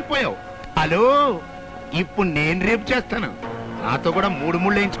ముత్తైదు అయిపోయావు. హలో, ఇప్పుడు నేను రేపు చేస్తాను, నాతో కూడా 3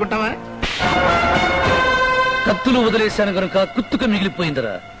 ముళ్ళు వేయించుకుంటావా? కత్తులు వదిలేశాను గనుక కుత్తుక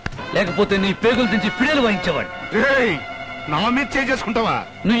మిగిలిపోయిందిరా. లేకపోతే నీ పేగులు దించి పిడేలు వాయించేవాడు. నా మీద చేసుకుంటావా?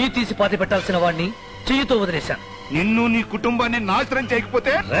 నువ్వు తీసి పాతి పెట్టాల్సిన వాడిని చెయ్యితో వదిలేశాను. నిన్ను నీ కుటుంబాన్ని నాశనం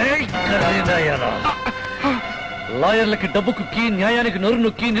చేయకపోతే లాయర్లకి డబ్బు కుక్కి, న్యాయానికి నోరు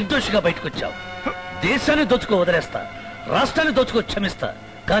నొక్కి నిర్దోషిగా బయటకొచ్చావు. దేశాన్ని దోచుకో వదిలేస్తా, రాష్ట్రాన్ని దోచుకో క్షమిస్తా.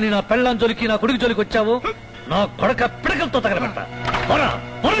 కానీ నా పెళ్ళాం జోలికి, నా కొడుకు జోలికి వచ్చావు, నా కొడక పిడకలతో తగలబెట్టా.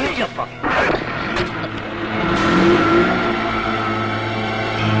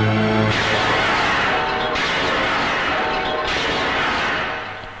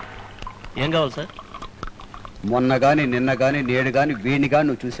 ఏం కావాలి సార్? మొన్న గాని నిన్న గాని నేడు గాని వీడిని గాని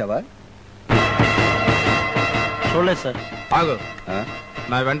నువ్వు చూసావా? చూడలేదు సార్. ఆగు,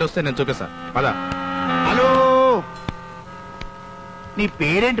 నా వెంట వస్తే నేను చూపిస్తా. పదా. హలో, నీ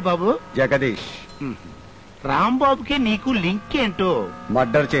పేరేంటి బాబు? జగదీష్. రాంబాబుకి నీకు లింక్ ఏంటో?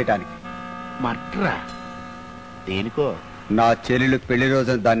 మర్డర్ చేయటానికి. మర్డరా? దేనికో? నా చెల్లెలు పెళ్లి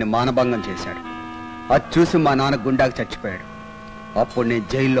రోజున దాన్ని మానభంగం చేశాడు. అది చూసి మా నాన్న గుండాకి చచ్చిపోయాడు. అప్పుడు నేను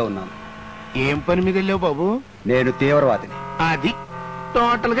జైల్లో ఉన్నాను. ఏం పని మీద వెళ్ళావు బాబు? నేను తీవ్రవాదిని. అది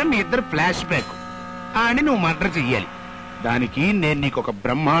టోటల్ గా మీ ఇద్దరు ఫ్లాష్ బ్యాక్ అని నువ్వు మర్డర్ చెయ్యాలి. దానికి నేను నీకు ఒక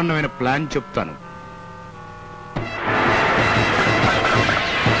బ్రహ్మాండమైన ప్లాన్ చెప్తాను.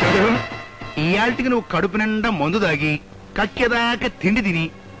 ఇయాల్టికి నువ్వు కడుపు నిండా మందు దాగి కక్కేదాకా తిండి తిని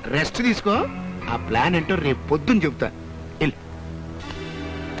రెస్ట్ తీసుకో. ఆ ప్లాన్ ఏంటో రేపు పొద్దున్న చెప్తా.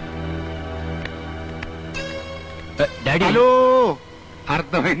 హలో,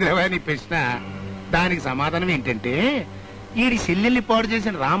 అర్థమైందిరా నీ ప్రశ్న? దానికి సమాధానం ఏంటంటే ఈడి చెల్లెల్ని పాడు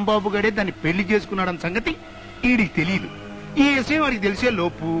చేసిన రాంబాబు గడే దాన్ని పెళ్లి చేసుకున్నాడన్న సంగతి ఈడికి తెలియదు. ఈ విషయం వాడికి తెలిసే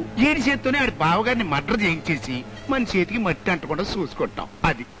లోపు ఈడి చేత్తోనే ఆడి బావగారిని మర్డర్ చేయించేసి మన చేతికి మట్టి అంటకుండా చూసుకుంటాం.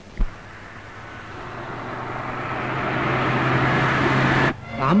 అది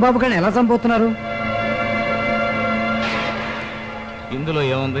రాంబాబు గారిని ఎలా చంపుతున్నారు? ఇందులో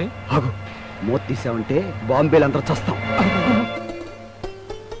ఏముంది? మూత తీసావంటే బాంబేలు అందరూ చస్తాం.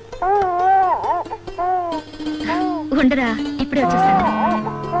 ఉండరా, ఇప్పుడే వచ్చేస్తాను.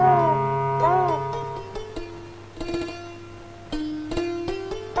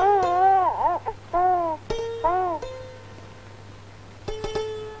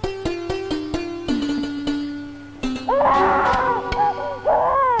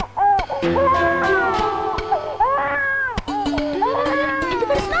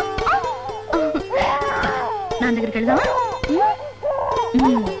 నా దగ్గరికి వెళ్దామా?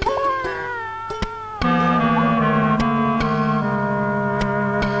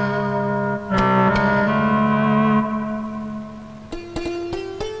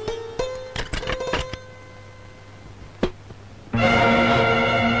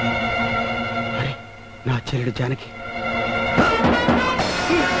 నా చెల్లెడు జానకి.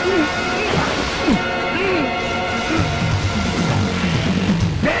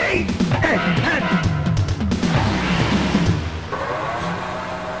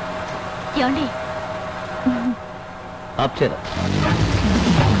 ఏమండి? ఆప్చేరా.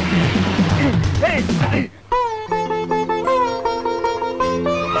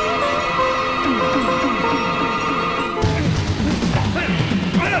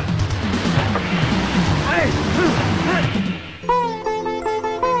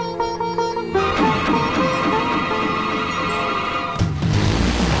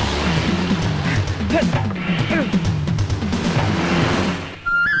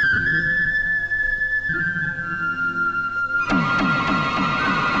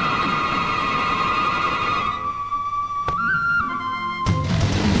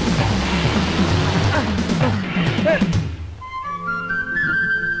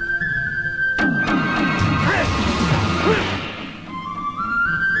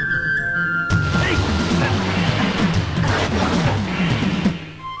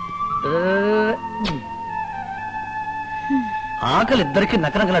 ఆకలి ఇద్దరికి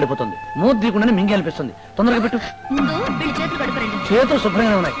నకనకలాడిపోతుంది. మూత తీయకుండానే మింగి అనిపిస్తుంది. తొందరగా పెట్టు. ముందు వీళ్ళ చేతులు కడుకురండి. చేతులు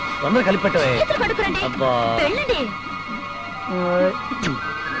శుభ్రంగానే ఉన్నాయి. తొందరగా కలిపి పెట్టవే. చేతులు కడుకురండి. అబ్బా, వెళ్ళండి.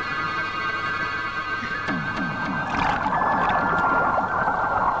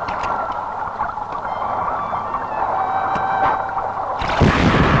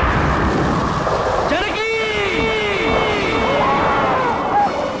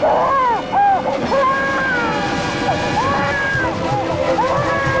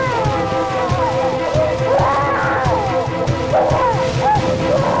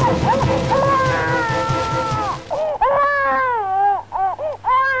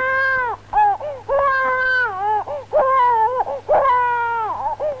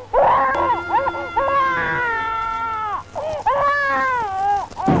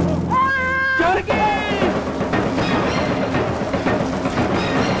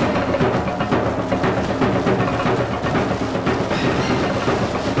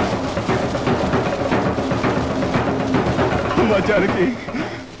 జానకి,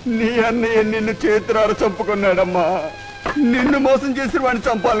 నీ అన్నయ్య నిన్ను చేతురారు చంపుకున్నాడమ్మా. నిన్ను మోసం చేసి వాడిని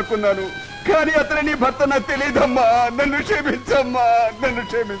చంపాలనుకున్నాను, కానీ అతను నీ భర్త నాకు తెలియదమ్మా. నన్ను క్షమించమ్మా, నన్ను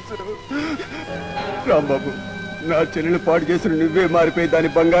క్షమించు. రాంబాబు, నా చెల్లెలు పాడు చేసిన నువ్వే మారిపోయి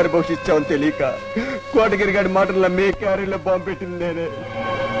దాని బంగారు భవిష్యత్తుని తెలియక కోటగిరి గారి మాటలు నమ్మి క్యారీలో బాంబు పెట్టింది నేనే.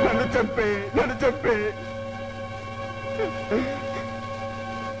 నన్ను చంపే.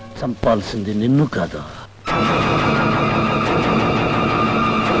 చంపాల్సింది నిన్ను కాదు,